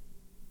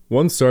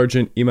 One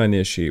Sergeant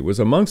Imanishi was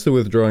amongst the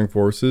withdrawing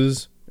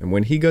forces, and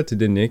when he got to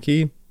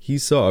Deniki, he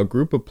saw a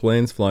group of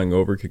planes flying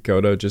over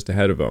Kokoda just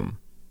ahead of him.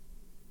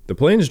 The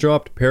planes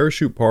dropped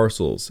parachute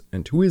parcels,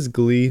 and to his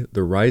glee,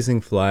 the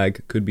rising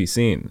flag could be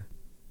seen.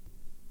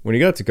 When he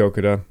got to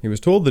Kokoda, he was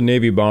told the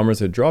Navy bombers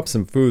had dropped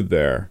some food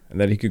there, and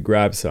that he could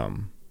grab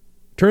some.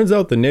 Turns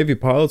out the Navy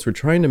pilots were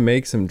trying to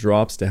make some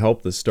drops to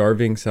help the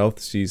starving South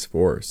Seas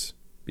force,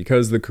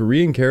 because the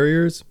Korean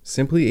carriers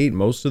simply ate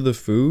most of the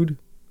food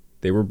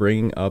they were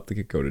bringing up the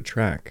Kokoda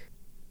track.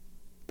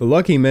 The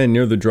lucky men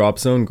near the drop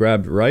zone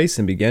grabbed rice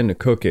and began to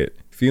cook it,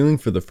 feeling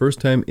for the first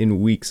time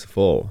in weeks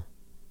full.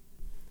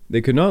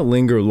 They could not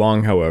linger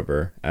long,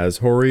 however, as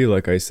Hori,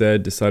 like I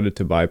said, decided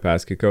to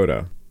bypass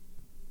Kokoda.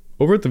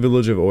 Over at the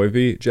village of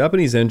Oivi,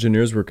 Japanese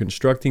engineers were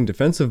constructing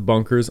defensive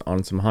bunkers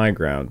on some high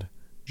ground,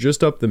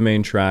 just up the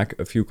main track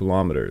a few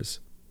kilometers.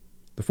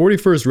 The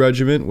 41st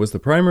Regiment was the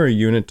primary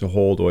unit to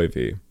hold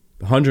Oivi.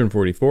 The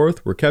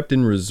 144th were kept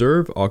in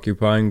reserve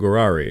occupying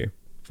Gorari,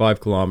 5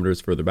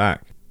 kilometers further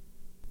back.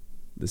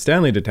 The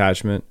Stanley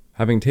Detachment,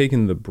 having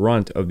taken the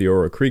brunt of the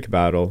Ora Creek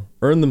battle,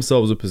 earned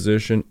themselves a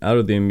position out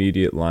of the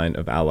immediate line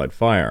of Allied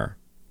fire.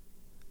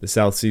 The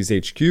South Seas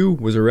HQ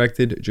was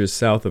erected just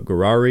south of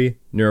Gorari,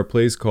 near a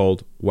place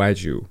called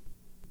Waju.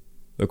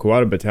 The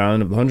Kokoda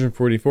Battalion of the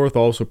 144th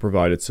also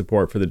provided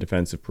support for the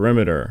defensive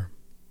perimeter.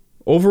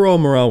 Overall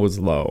morale was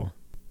low.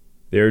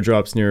 The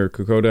airdrops near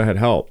Kokoda had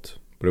helped,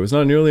 but it was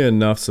not nearly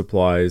enough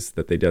supplies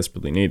that they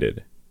desperately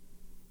needed.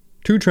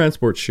 2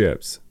 transport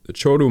ships, the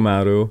Choru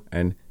Maru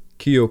and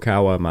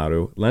Kiyokawa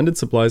Maru, landed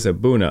supplies at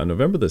Buna on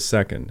November the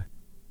 2nd.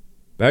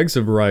 Bags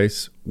of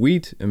rice,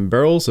 wheat, and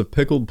barrels of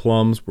pickled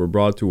plums were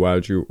brought to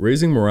Waju,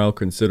 raising morale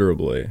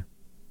considerably.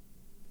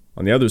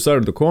 On the other side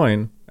of the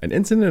coin, an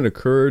incident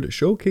occurred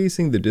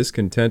showcasing the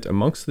discontent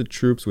amongst the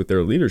troops with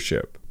their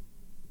leadership.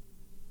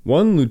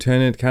 One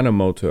Lieutenant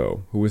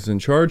Kanemoto, who was in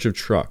charge of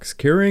trucks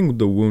carrying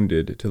the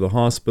wounded to the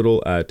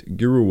hospital at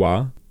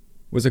Giruwa,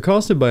 was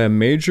accosted by a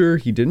major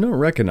he did not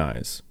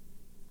recognize.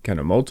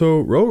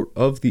 Kanemoto wrote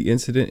of the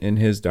incident in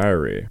his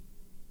diary.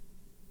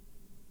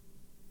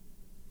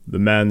 The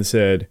man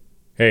said,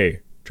 "Hey,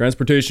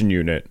 transportation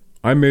unit,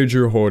 I'm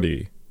Major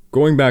Hori,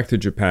 going back to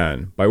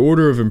Japan, by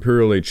order of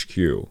Imperial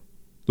HQ.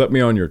 Let me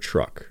on your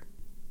truck."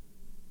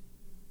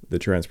 The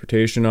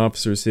transportation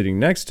officer sitting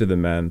next to the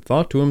man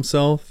thought to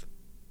himself,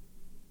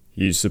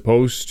 "He's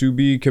supposed to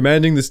be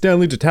commanding the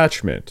Stanley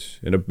Detachment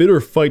in a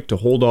bitter fight to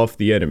hold off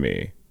the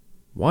enemy.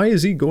 Why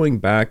is he going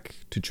back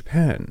to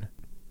Japan?"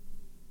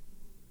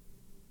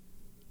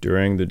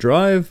 During the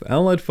drive,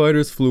 Allied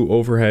fighters flew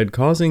overhead,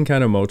 causing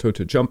Kanemoto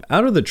to jump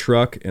out of the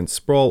truck and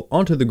sprawl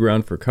onto the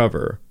ground for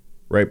cover,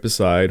 right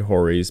beside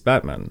Hori's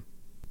Batman.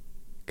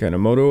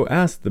 Kanemoto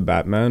asked the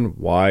Batman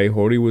why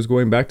Hori was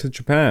going back to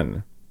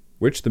Japan,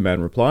 which the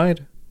man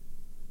replied,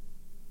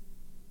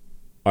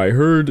 "I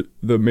heard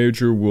the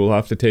Major will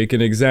have to take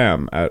an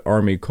exam at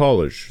Army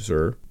College,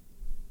 sir."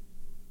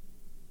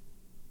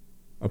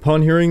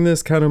 Upon hearing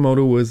this,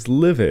 Kanemoto was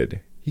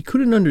livid. He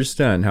couldn't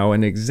understand how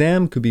an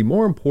exam could be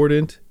more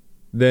important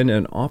than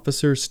an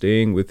officer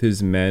staying with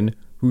his men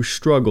who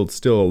struggled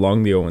still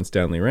along the Owen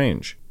Stanley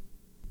Range.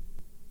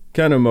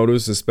 Kanemoto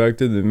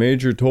suspected the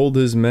major told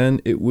his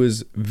men it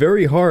was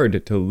very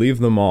hard to leave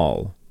them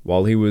all,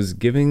 while he was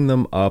giving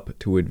them up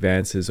to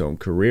advance his own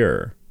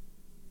career.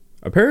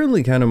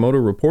 Apparently,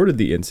 Kanemoto reported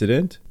the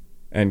incident,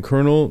 and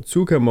Colonel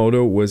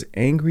Tsukamoto was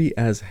angry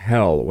as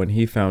hell when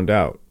he found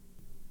out.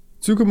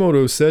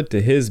 Tsukamoto said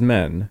to his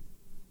men,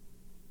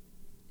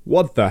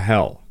 "What the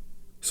hell?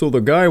 So the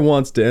guy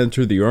wants to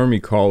enter the Army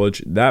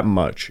College that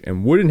much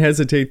and wouldn't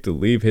hesitate to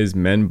leave his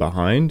men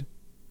behind?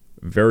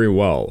 Very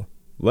well.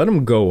 Let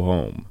him go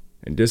home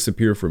and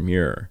disappear from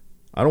here.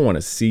 I don't want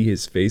to see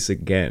his face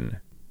again."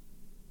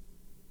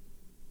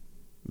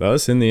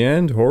 Thus, in the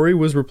end, Hori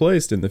was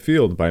replaced in the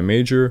field by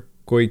Major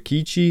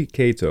Koikichi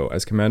Kato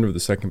as commander of the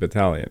 2nd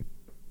Battalion.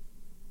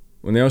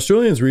 When the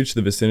Australians reached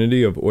the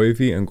vicinity of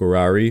Oivi and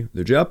Gorari,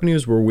 the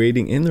Japanese were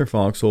waiting in their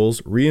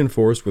foxholes,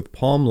 reinforced with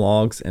palm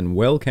logs and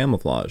well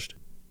camouflaged.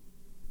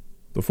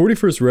 The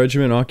 41st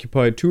Regiment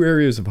occupied two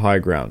areas of high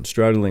ground,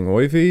 straddling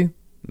Oivi, and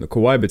the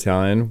Kauai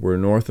Battalion were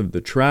north of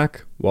the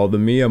track, while the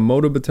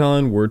Miyamoto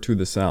Battalion were to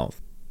the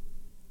south.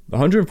 The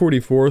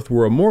 144th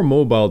were a more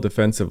mobile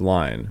defensive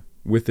line,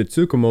 with the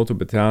Tsukumoto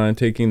Battalion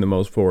taking the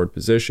most forward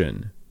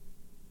position.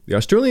 The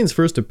Australians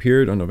first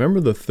appeared on November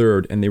the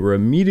 3rd, and they were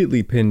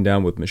immediately pinned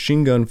down with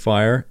machine gun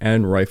fire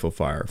and rifle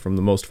fire from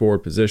the most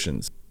forward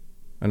positions.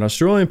 An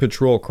Australian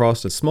patrol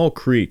crossed a small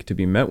creek to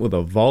be met with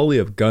a volley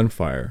of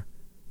gunfire.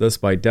 Thus,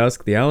 by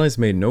dusk, the Allies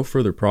made no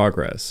further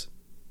progress.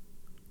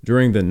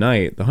 During the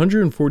night, the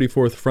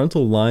 144th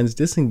frontal lines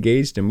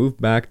disengaged and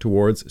moved back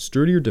towards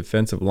sturdier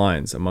defensive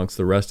lines amongst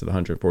the rest of the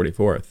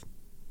 144th.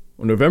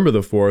 On November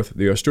the 4th,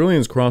 the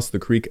Australians crossed the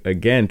creek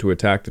again to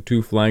attack the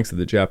two flanks of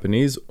the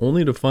Japanese,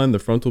 only to find the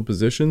frontal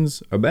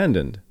positions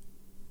abandoned.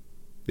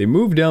 They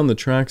moved down the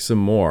track some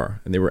more,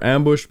 and they were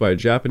ambushed by a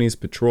Japanese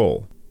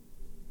patrol.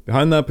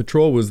 Behind that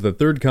patrol was the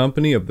 3rd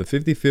Company of the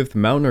 55th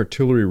Mountain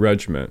Artillery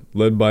Regiment,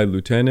 led by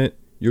Lieutenant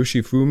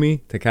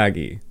Yoshifumi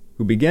Takagi,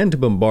 who began to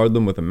bombard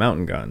them with a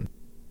mountain gun.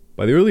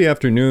 By the early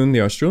afternoon,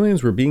 the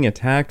Australians were being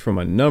attacked from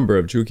a number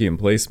of Juki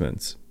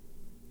emplacements.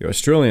 The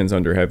Australians,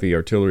 under heavy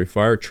artillery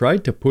fire,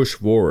 tried to push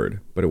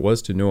forward, but it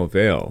was to no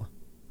avail.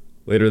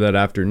 Later that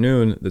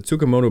afternoon, the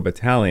Tsukumoto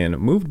Battalion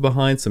moved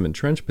behind some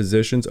entrenched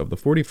positions of the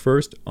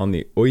 41st on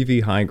the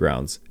Oivi high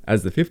grounds,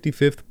 as the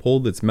 55th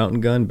pulled its mountain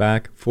gun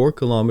back 4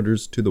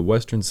 kilometers to the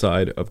western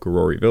side of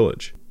Gorari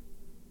village.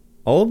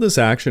 All of this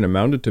action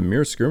amounted to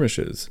mere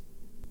skirmishes.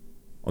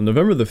 On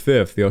November the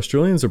 5th, the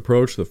Australians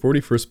approached the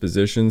 41st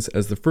positions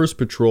as the first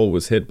patrol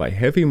was hit by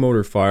heavy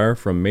mortar fire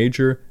from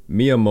Major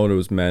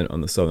Miyamoto's men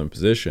on the southern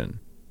position.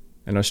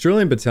 An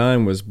Australian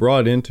battalion was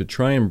brought in to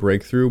try and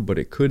break through, but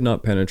it could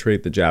not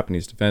penetrate the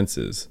Japanese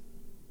defenses.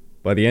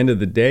 By the end of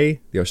the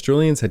day, the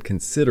Australians had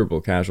considerable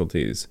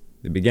casualties.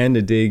 They began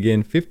to dig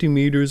in 50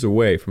 meters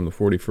away from the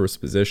 41st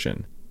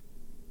position.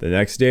 The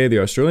next day, the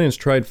Australians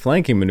tried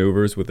flanking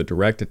maneuvers with a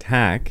direct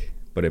attack,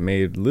 but it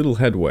made little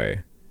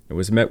headway. It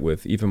was met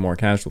with even more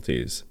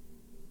casualties.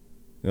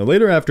 In the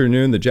later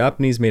afternoon, the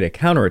Japanese made a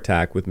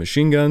counterattack with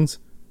machine guns,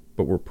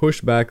 but were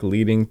pushed back,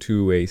 leading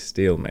to a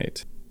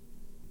stalemate.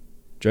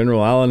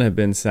 General Allen had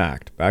been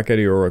sacked back at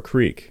Iora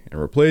Creek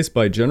and replaced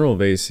by General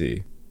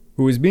Vasey,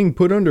 who was being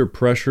put under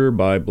pressure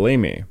by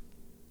Blamey.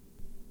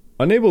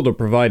 Unable to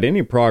provide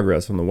any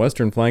progress on the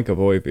western flank of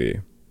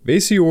Oivi,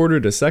 Vasey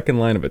ordered a second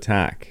line of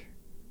attack.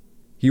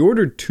 He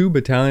ordered 2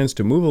 battalions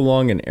to move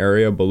along an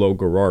area below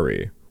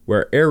Gorari,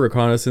 where air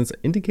reconnaissance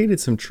indicated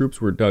some troops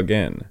were dug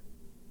in.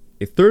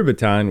 A 3rd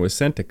battalion was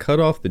sent to cut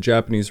off the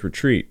Japanese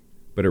retreat,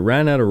 but it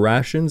ran out of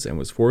rations and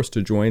was forced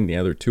to join the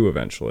other 2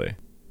 eventually.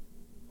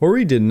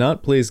 Hori did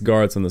not place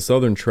guards on the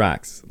southern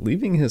tracks,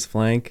 leaving his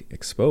flank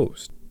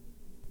exposed.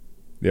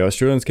 The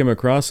Australians came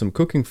across some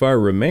cooking fire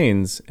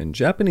remains and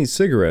Japanese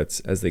cigarettes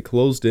as they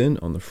closed in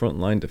on the front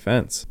line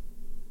defense.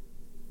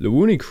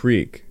 Lewuni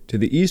Creek, to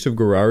the east of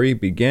Gorari,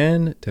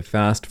 began to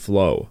fast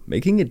flow,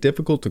 making it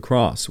difficult to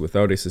cross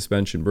without a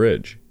suspension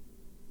bridge.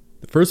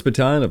 The 1st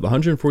Battalion of the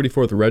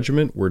 144th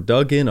Regiment were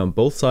dug in on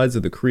both sides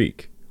of the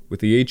creek,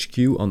 with the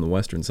HQ on the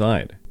western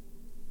side.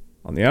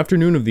 On the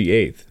afternoon of the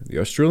 8th, the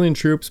Australian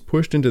troops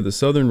pushed into the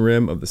southern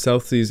rim of the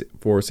South Seas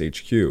Force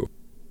HQ. The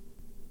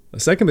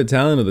 2nd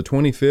Battalion of the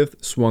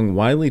 25th swung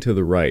widely to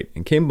the right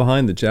and came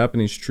behind the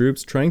Japanese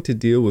troops trying to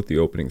deal with the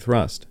opening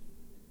thrust.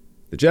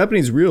 The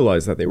Japanese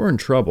realized that they were in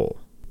trouble.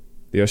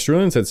 The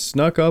Australians had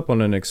snuck up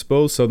on an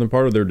exposed southern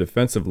part of their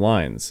defensive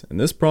lines, and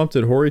this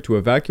prompted Hori to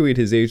evacuate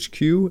his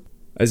HQ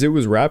as it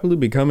was rapidly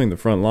becoming the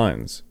front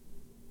lines.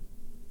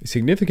 A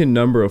significant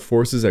number of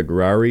forces at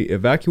Gorari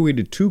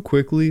evacuated too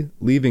quickly,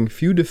 leaving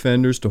few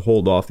defenders to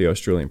hold off the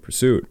Australian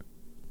pursuit.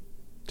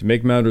 To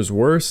make matters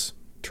worse,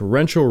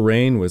 torrential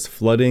rain was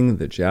flooding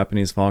the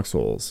Japanese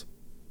foxholes.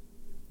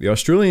 The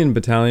Australian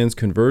battalions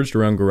converged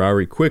around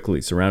Gorari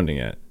quickly, surrounding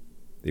it.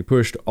 They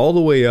pushed all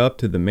the way up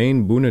to the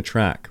main Buna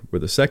track, where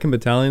the 2nd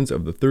Battalions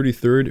of the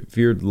 33rd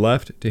veered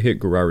left to hit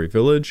Gorari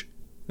village,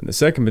 and the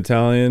 2nd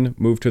Battalion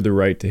moved to the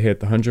right to hit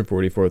the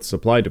 144th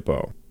supply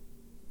depot.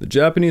 The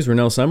Japanese were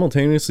now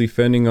simultaneously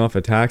fending off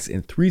attacks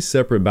in 3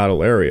 separate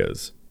battle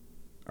areas: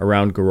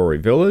 around Gorari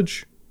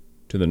village,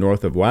 to the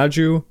north of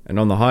Waju, and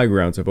on the high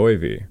grounds of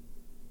Oivi.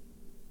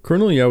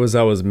 Colonel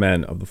Yawazawa's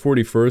men of the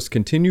 41st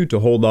continued to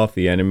hold off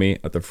the enemy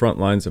at the front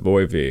lines of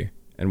Oivi,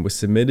 and was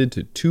submitted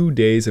to 2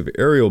 days of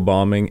aerial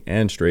bombing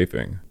and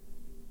strafing.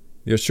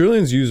 The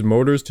Australians used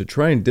mortars to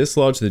try and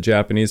dislodge the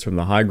Japanese from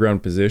the high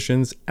ground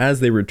positions as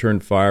they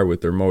returned fire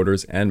with their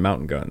mortars and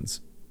mountain guns.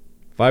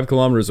 5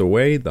 kilometers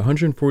away, the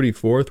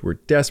 144th were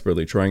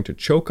desperately trying to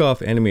choke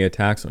off enemy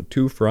attacks on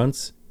 2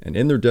 fronts, and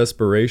in their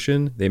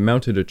desperation, they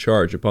mounted a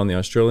charge upon the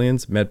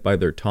Australians met by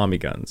their Tommy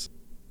guns.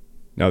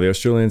 Now the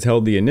Australians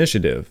held the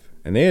initiative,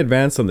 and they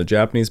advanced on the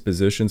Japanese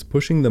positions,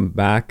 pushing them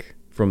back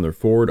from their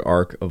forward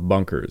arc of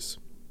bunkers.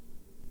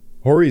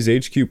 Hori's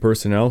HQ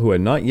personnel who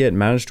had not yet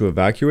managed to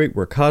evacuate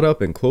were caught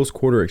up in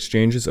close-quarter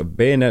exchanges of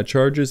bayonet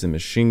charges and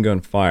machine gun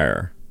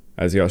fire,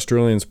 as the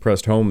Australians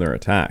pressed home their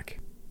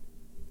attack.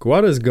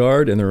 Kawada's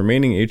guard and the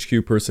remaining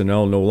HQ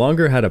personnel no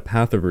longer had a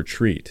path of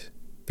retreat.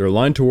 Their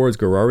line towards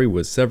Gorari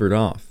was severed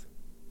off.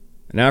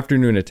 An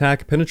afternoon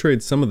attack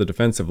penetrated some of the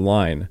defensive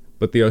line,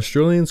 but the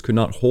Australians could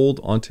not hold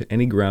onto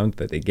any ground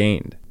that they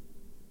gained.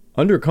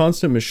 Under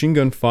constant machine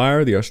gun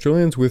fire, the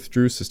Australians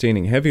withdrew,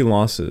 sustaining heavy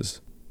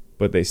losses,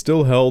 but they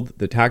still held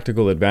the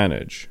tactical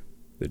advantage.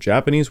 The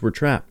Japanese were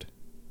trapped.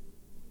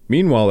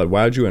 Meanwhile, at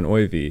Waju and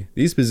Oivi,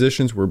 these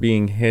positions were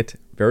being hit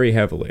very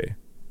heavily.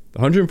 The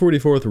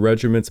 144th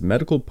Regiment's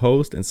medical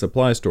post and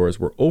supply stores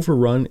were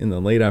overrun in the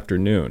late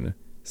afternoon,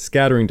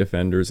 scattering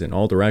defenders in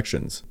all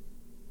directions.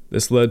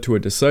 This led to a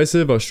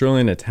decisive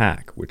Australian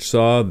attack, which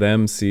saw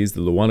them seize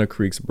the Luana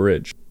Creek's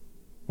bridge.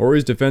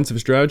 Hori's defensive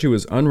strategy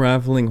was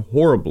unraveling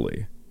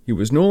horribly. He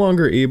was no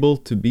longer able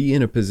to be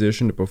in a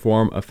position to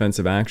perform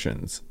offensive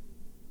actions.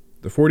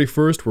 The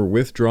 41st were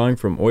withdrawing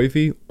from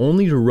Oivi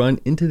only to run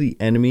into the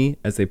enemy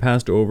as they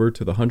passed over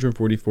to the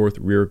 144th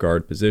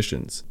rearguard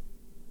positions.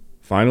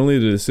 Finally,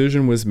 the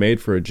decision was made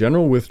for a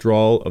general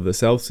withdrawal of the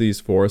South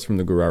Seas force from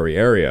the Gorari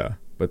area,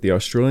 but the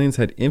Australians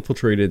had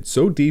infiltrated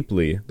so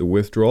deeply the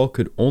withdrawal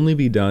could only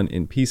be done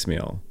in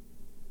piecemeal.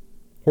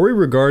 Hori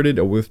regarded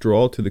a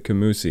withdrawal to the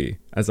Kamusi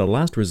as a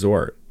last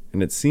resort,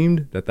 and it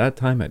seemed that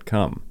time had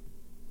come.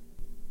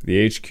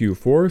 The HQ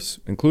force,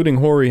 including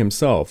Hori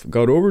himself,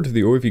 got over to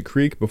the Oivi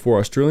Creek before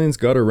Australians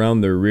got around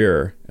their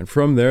rear, and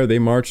from there they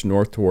marched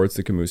north towards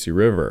the Kamusi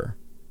River.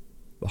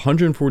 The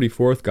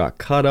 144th got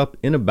caught up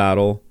in a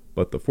battle,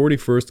 but the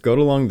 41st got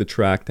along the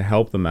track to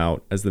help them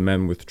out as the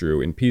men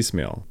withdrew in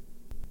piecemeal.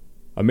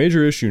 A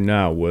major issue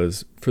now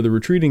was, for the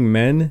retreating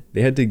men,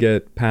 they had to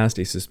get past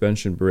a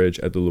suspension bridge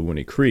at the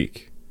Luwuni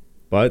Creek.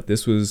 But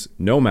this was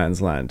no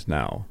man's land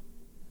now.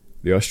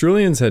 The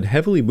Australians had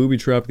heavily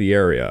booby-trapped the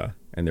area,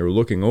 and they were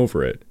looking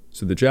over it,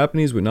 so the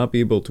Japanese would not be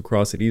able to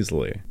cross it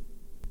easily.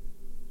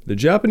 The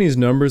Japanese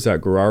numbers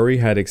at Gorari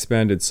had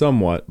expanded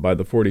somewhat by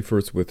the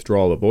 41st's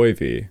withdrawal of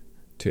Oivi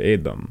to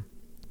aid them.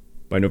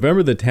 By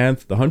November the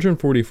 10th, the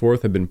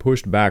 144th had been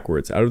pushed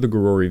backwards out of the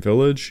Gorari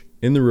village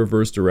in the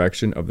reverse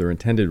direction of their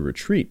intended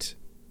retreat.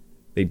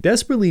 They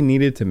desperately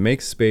needed to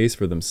make space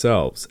for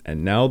themselves,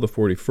 and now the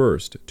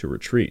 41st to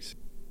retreat.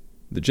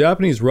 The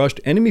Japanese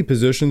rushed enemy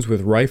positions with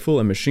rifle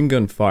and machine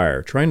gun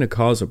fire, trying to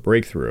cause a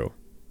breakthrough.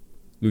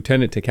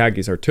 Lieutenant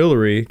Takagi's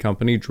artillery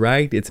company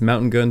dragged its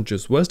mountain gun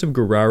just west of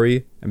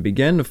Gorari and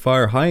began to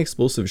fire high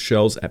explosive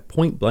shells at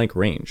point-blank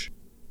range.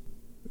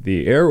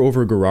 The air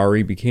over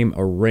Gorari became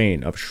a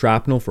rain of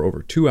shrapnel for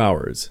over 2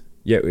 hours,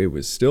 yet it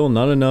was still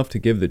not enough to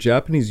give the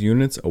Japanese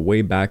units a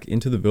way back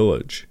into the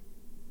village.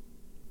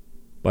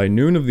 By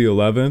noon of the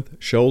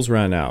 11th, shells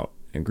ran out,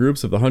 and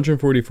groups of the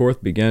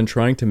 144th began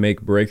trying to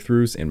make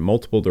breakthroughs in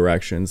multiple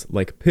directions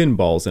like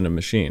pinballs in a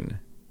machine.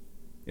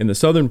 In the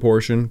southern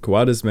portion,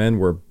 Kawada's men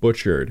were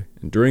butchered,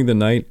 and during the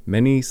night,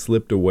 many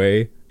slipped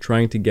away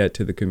trying to get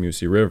to the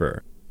Kamusi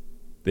River.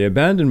 They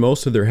abandoned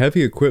most of their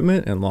heavy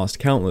equipment and lost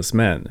countless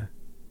men.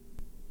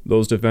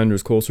 Those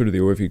defenders closer to the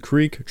Oivi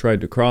Creek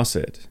tried to cross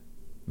it.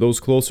 Those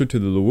closer to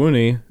the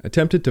Luwuni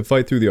attempted to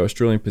fight through the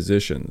Australian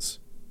positions.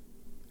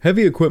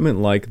 Heavy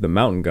equipment like the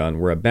mountain gun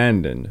were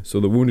abandoned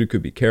so the wounded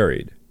could be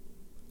carried.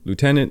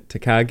 Lieutenant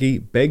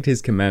Takagi begged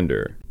his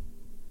commander,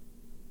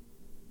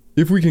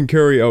 "If we can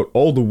carry out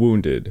all the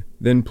wounded,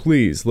 then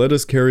please let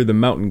us carry the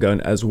mountain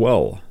gun as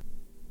well."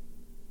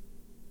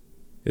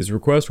 His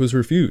request was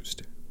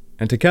refused,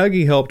 and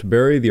Takagi helped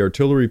bury the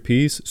artillery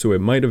piece so it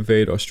might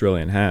evade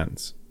Australian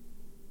hands.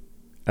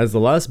 As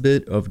the last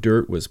bit of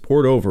dirt was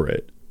poured over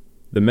it,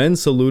 the men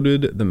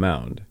saluted the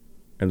mound,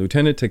 and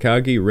Lieutenant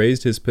Takagi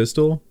raised his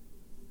pistol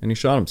and he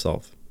shot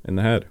himself in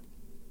the head.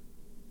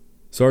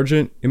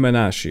 Sergeant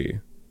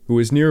Imanashi, who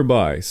was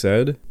nearby,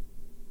 said,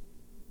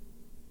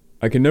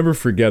 "I can never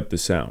forget the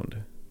sound.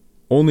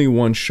 Only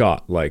one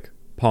shot like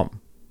pum.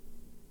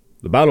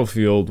 The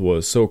battlefield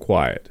was so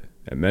quiet,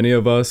 and many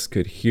of us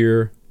could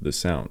hear the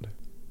sound."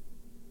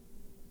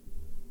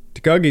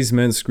 Takagi's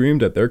men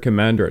screamed that their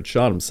commander had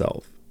shot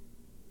himself.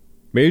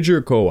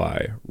 Major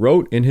Kowai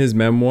wrote in his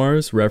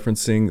memoirs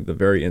referencing the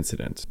very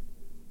incident.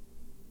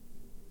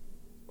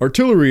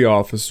 "Artillery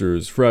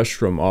officers fresh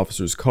from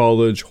officers'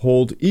 college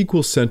hold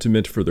equal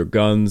sentiment for their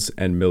guns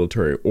and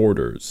military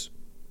orders.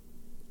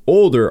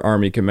 Older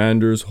army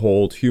commanders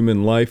hold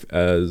human life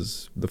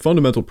as the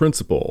fundamental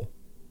principle.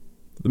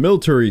 The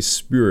military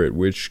spirit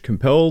which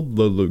compelled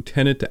the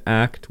lieutenant to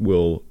act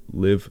will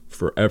live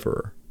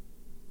forever.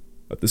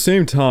 At the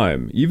same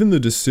time, even the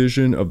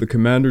decision of the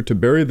commander to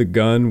bury the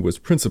gun was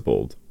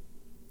principled,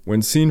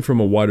 when seen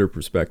from a wider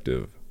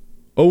perspective,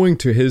 owing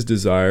to his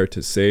desire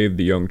to save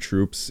the young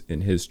troops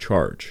in his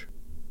charge."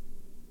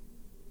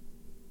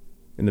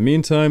 In the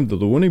meantime, the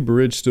Luwuni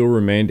Bridge still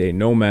remained a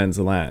no-man's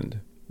land,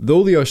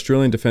 though the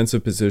Australian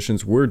defensive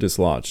positions were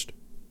dislodged.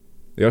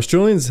 The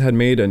Australians had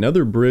made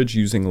another bridge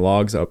using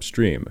logs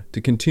upstream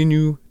to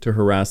continue to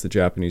harass the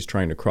Japanese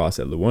trying to cross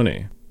at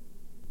Luwuni.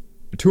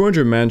 A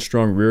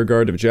 200-man-strong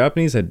rearguard of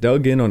Japanese had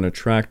dug in on a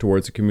track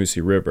towards the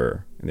Kamusi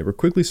River, and they were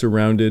quickly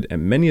surrounded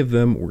and many of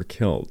them were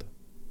killed.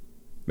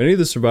 Many of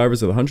the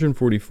survivors of the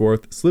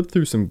 144th slipped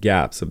through some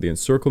gaps of the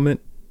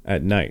encirclement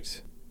at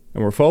night,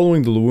 and were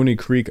following the Luwuni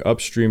Creek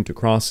upstream to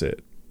cross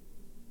it.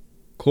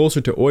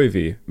 Closer to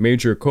Oivi,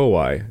 Major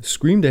Kowai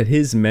screamed at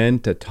his men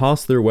to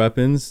toss their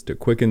weapons to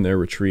quicken their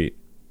retreat.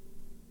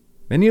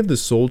 Many of the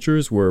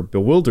soldiers were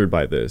bewildered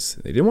by this.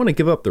 They didn't want to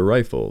give up their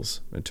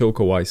rifles, until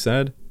Kowai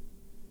said,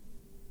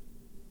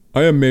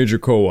 "I am Major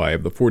Kowai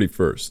of the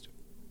 41st.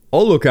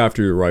 I'll look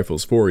after your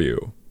rifles for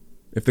you.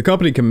 If the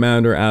company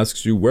commander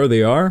asks you where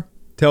they are,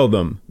 tell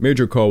them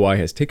Major Kowai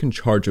has taken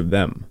charge of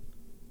them."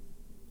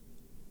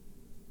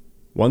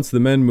 Once the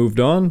men moved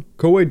on,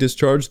 Kowai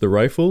discharged the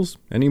rifles,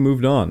 and he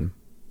moved on.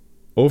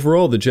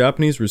 Overall, the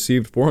Japanese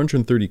received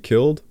 430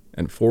 killed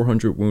and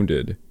 400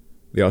 wounded.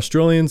 The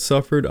Australians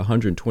suffered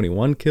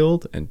 121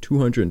 killed and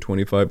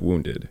 225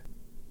 wounded.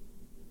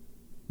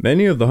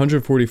 Many of the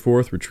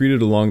 144th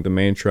retreated along the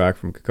main track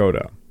from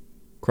Kokoda,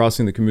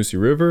 crossing the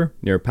Kumusi River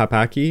near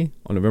Papaki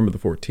on November the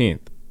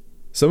 14th.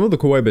 Some of the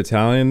Kowai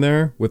battalion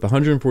there, with the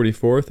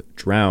 144th,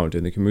 drowned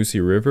in the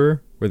Kumusi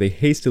River, where they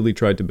hastily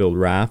tried to build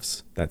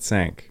rafts that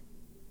sank.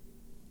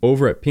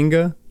 Over at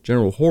Pinga,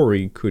 General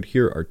Hori could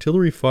hear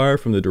artillery fire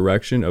from the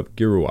direction of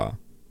Girua,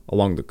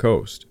 along the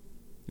coast,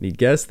 and he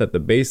guessed that the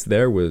base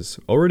there was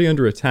already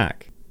under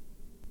attack.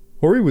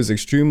 Hori was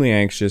extremely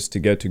anxious to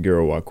get to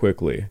Girua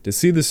quickly, to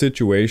see the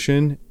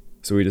situation,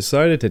 so he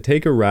decided to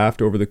take a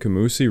raft over the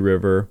Kumusi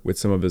River with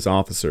some of his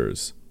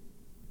officers.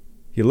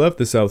 He left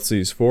the South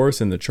Seas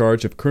Force in the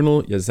charge of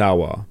Colonel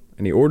Yazawa,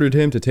 and he ordered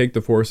him to take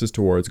the forces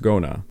towards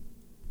Gona.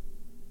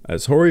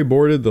 As Hori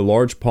boarded the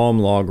large palm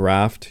log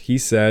raft, he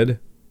said,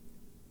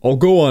 "I'll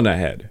go on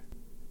ahead."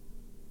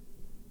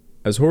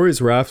 As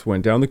Hori's raft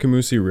went down the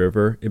Kumusi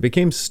River, it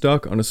became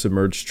stuck on a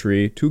submerged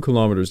tree 2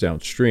 kilometers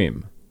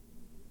downstream.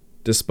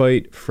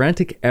 Despite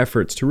frantic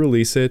efforts to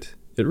release it,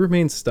 it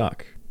remained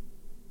stuck.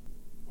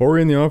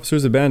 Hori and the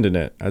officers abandoned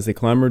it as they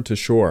clambered to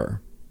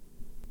shore.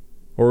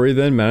 Hori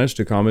then managed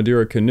to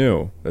commandeer a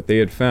canoe that they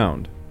had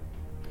found.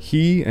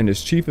 He and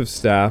his chief of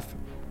staff,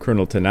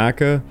 Colonel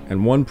Tanaka,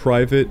 and one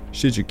private,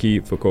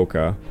 Shizuki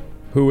Fukuoka,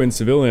 who in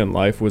civilian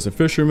life was a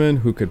fisherman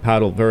who could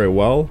paddle very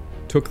well,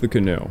 took the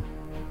canoe.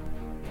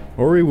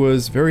 Hori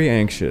was very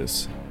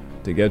anxious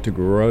to get to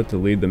Gurura to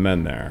lead the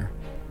men there.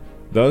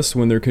 Thus,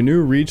 when their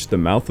canoe reached the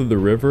mouth of the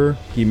river,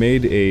 he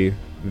made a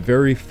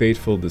very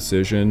fateful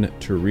decision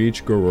to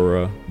reach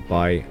Gurura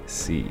by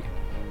sea.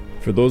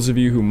 For those of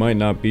you who might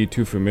not be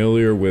too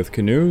familiar with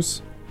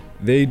canoes,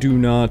 they do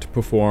not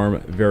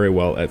perform very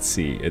well at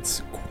sea.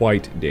 It's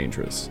quite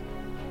dangerous.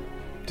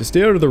 To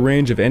stay out of the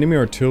range of enemy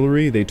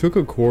artillery, they took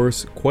a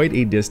course quite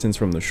a distance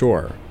from the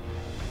shore.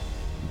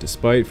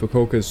 Despite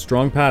Fukuoka's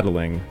strong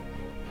paddling,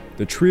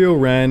 the trio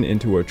ran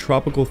into a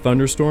tropical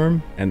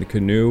thunderstorm and the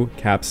canoe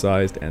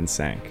capsized and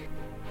sank.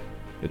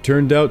 It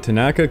turned out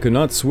Tanaka could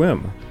not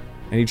swim,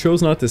 and he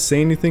chose not to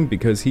say anything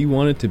because he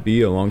wanted to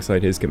be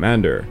alongside his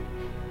commander.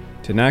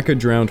 Tanaka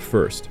drowned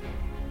first,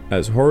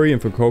 as Hori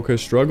and Fukuoka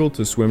struggled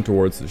to swim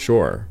towards the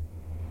shore.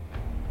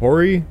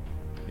 Hori,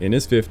 in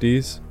his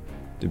 50s,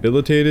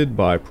 debilitated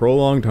by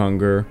prolonged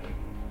hunger,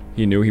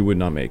 he knew he would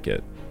not make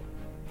it.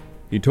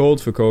 He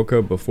told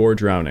Fukuoka before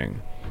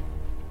drowning,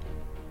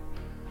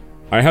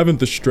 "I haven't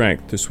the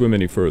strength to swim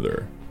any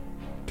further.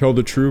 Tell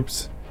the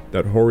troops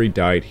that Hori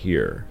died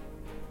here."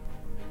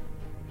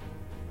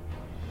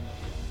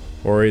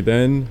 Hori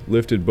then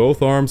lifted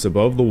both arms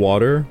above the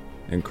water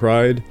and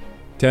cried,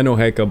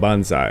 "Tenoheka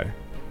Banzai."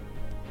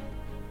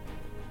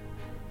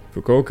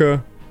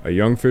 Fukuoka, a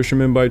young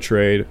fisherman by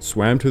trade,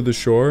 swam to the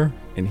shore,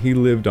 and he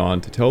lived on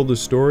to tell the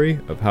story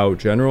of how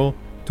General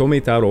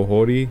Tomitaro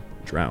Hori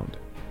drowned.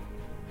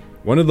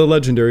 One of the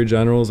legendary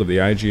generals of the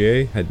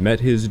IGA had met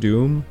his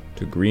doom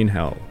to green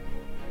hell.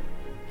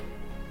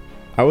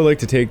 I would like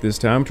to take this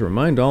time to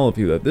remind all of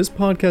you that this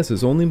podcast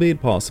is only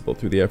made possible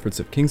through the efforts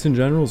of Kings and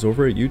Generals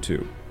over at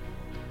YouTube.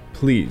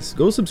 Please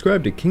go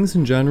subscribe to Kings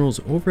and Generals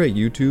over at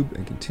YouTube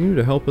and continue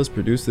to help us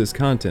produce this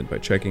content by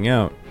checking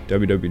out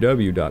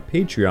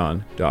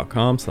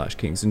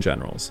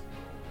www.patreon.com/kingsandgenerals.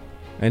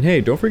 And hey,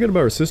 don't forget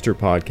about our sister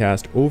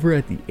podcast over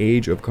at the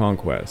Age of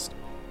Conquest,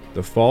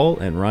 the Fall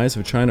and Rise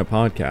of China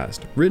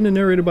podcast, written and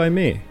narrated by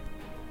me.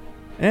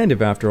 And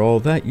if after all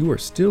that you are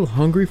still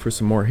hungry for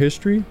some more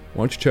history,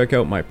 why don't you check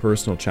out my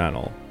personal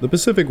channel, the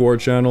Pacific War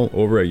channel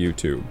over at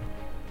YouTube.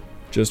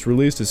 Just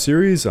released a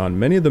series on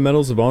many of the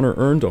medals of honor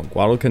earned on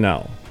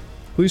Guadalcanal.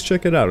 Please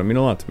check it out, it means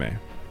a lot to me.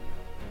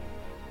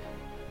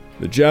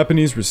 The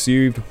Japanese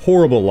received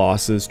horrible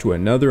losses to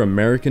another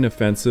American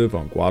offensive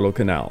on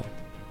Guadalcanal.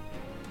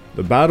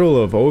 The Battle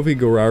of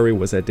Oivi-Gorari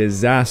was a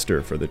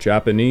disaster for the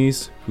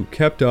Japanese, who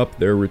kept up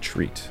their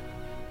retreat.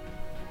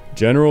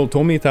 General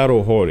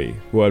Tomitaro Hori,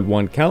 who had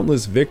won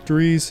countless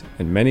victories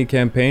and many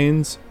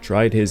campaigns,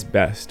 tried his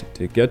best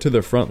to get to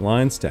the front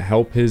lines to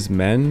help his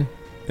men,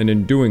 and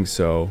in doing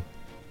so,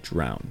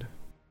 drowned.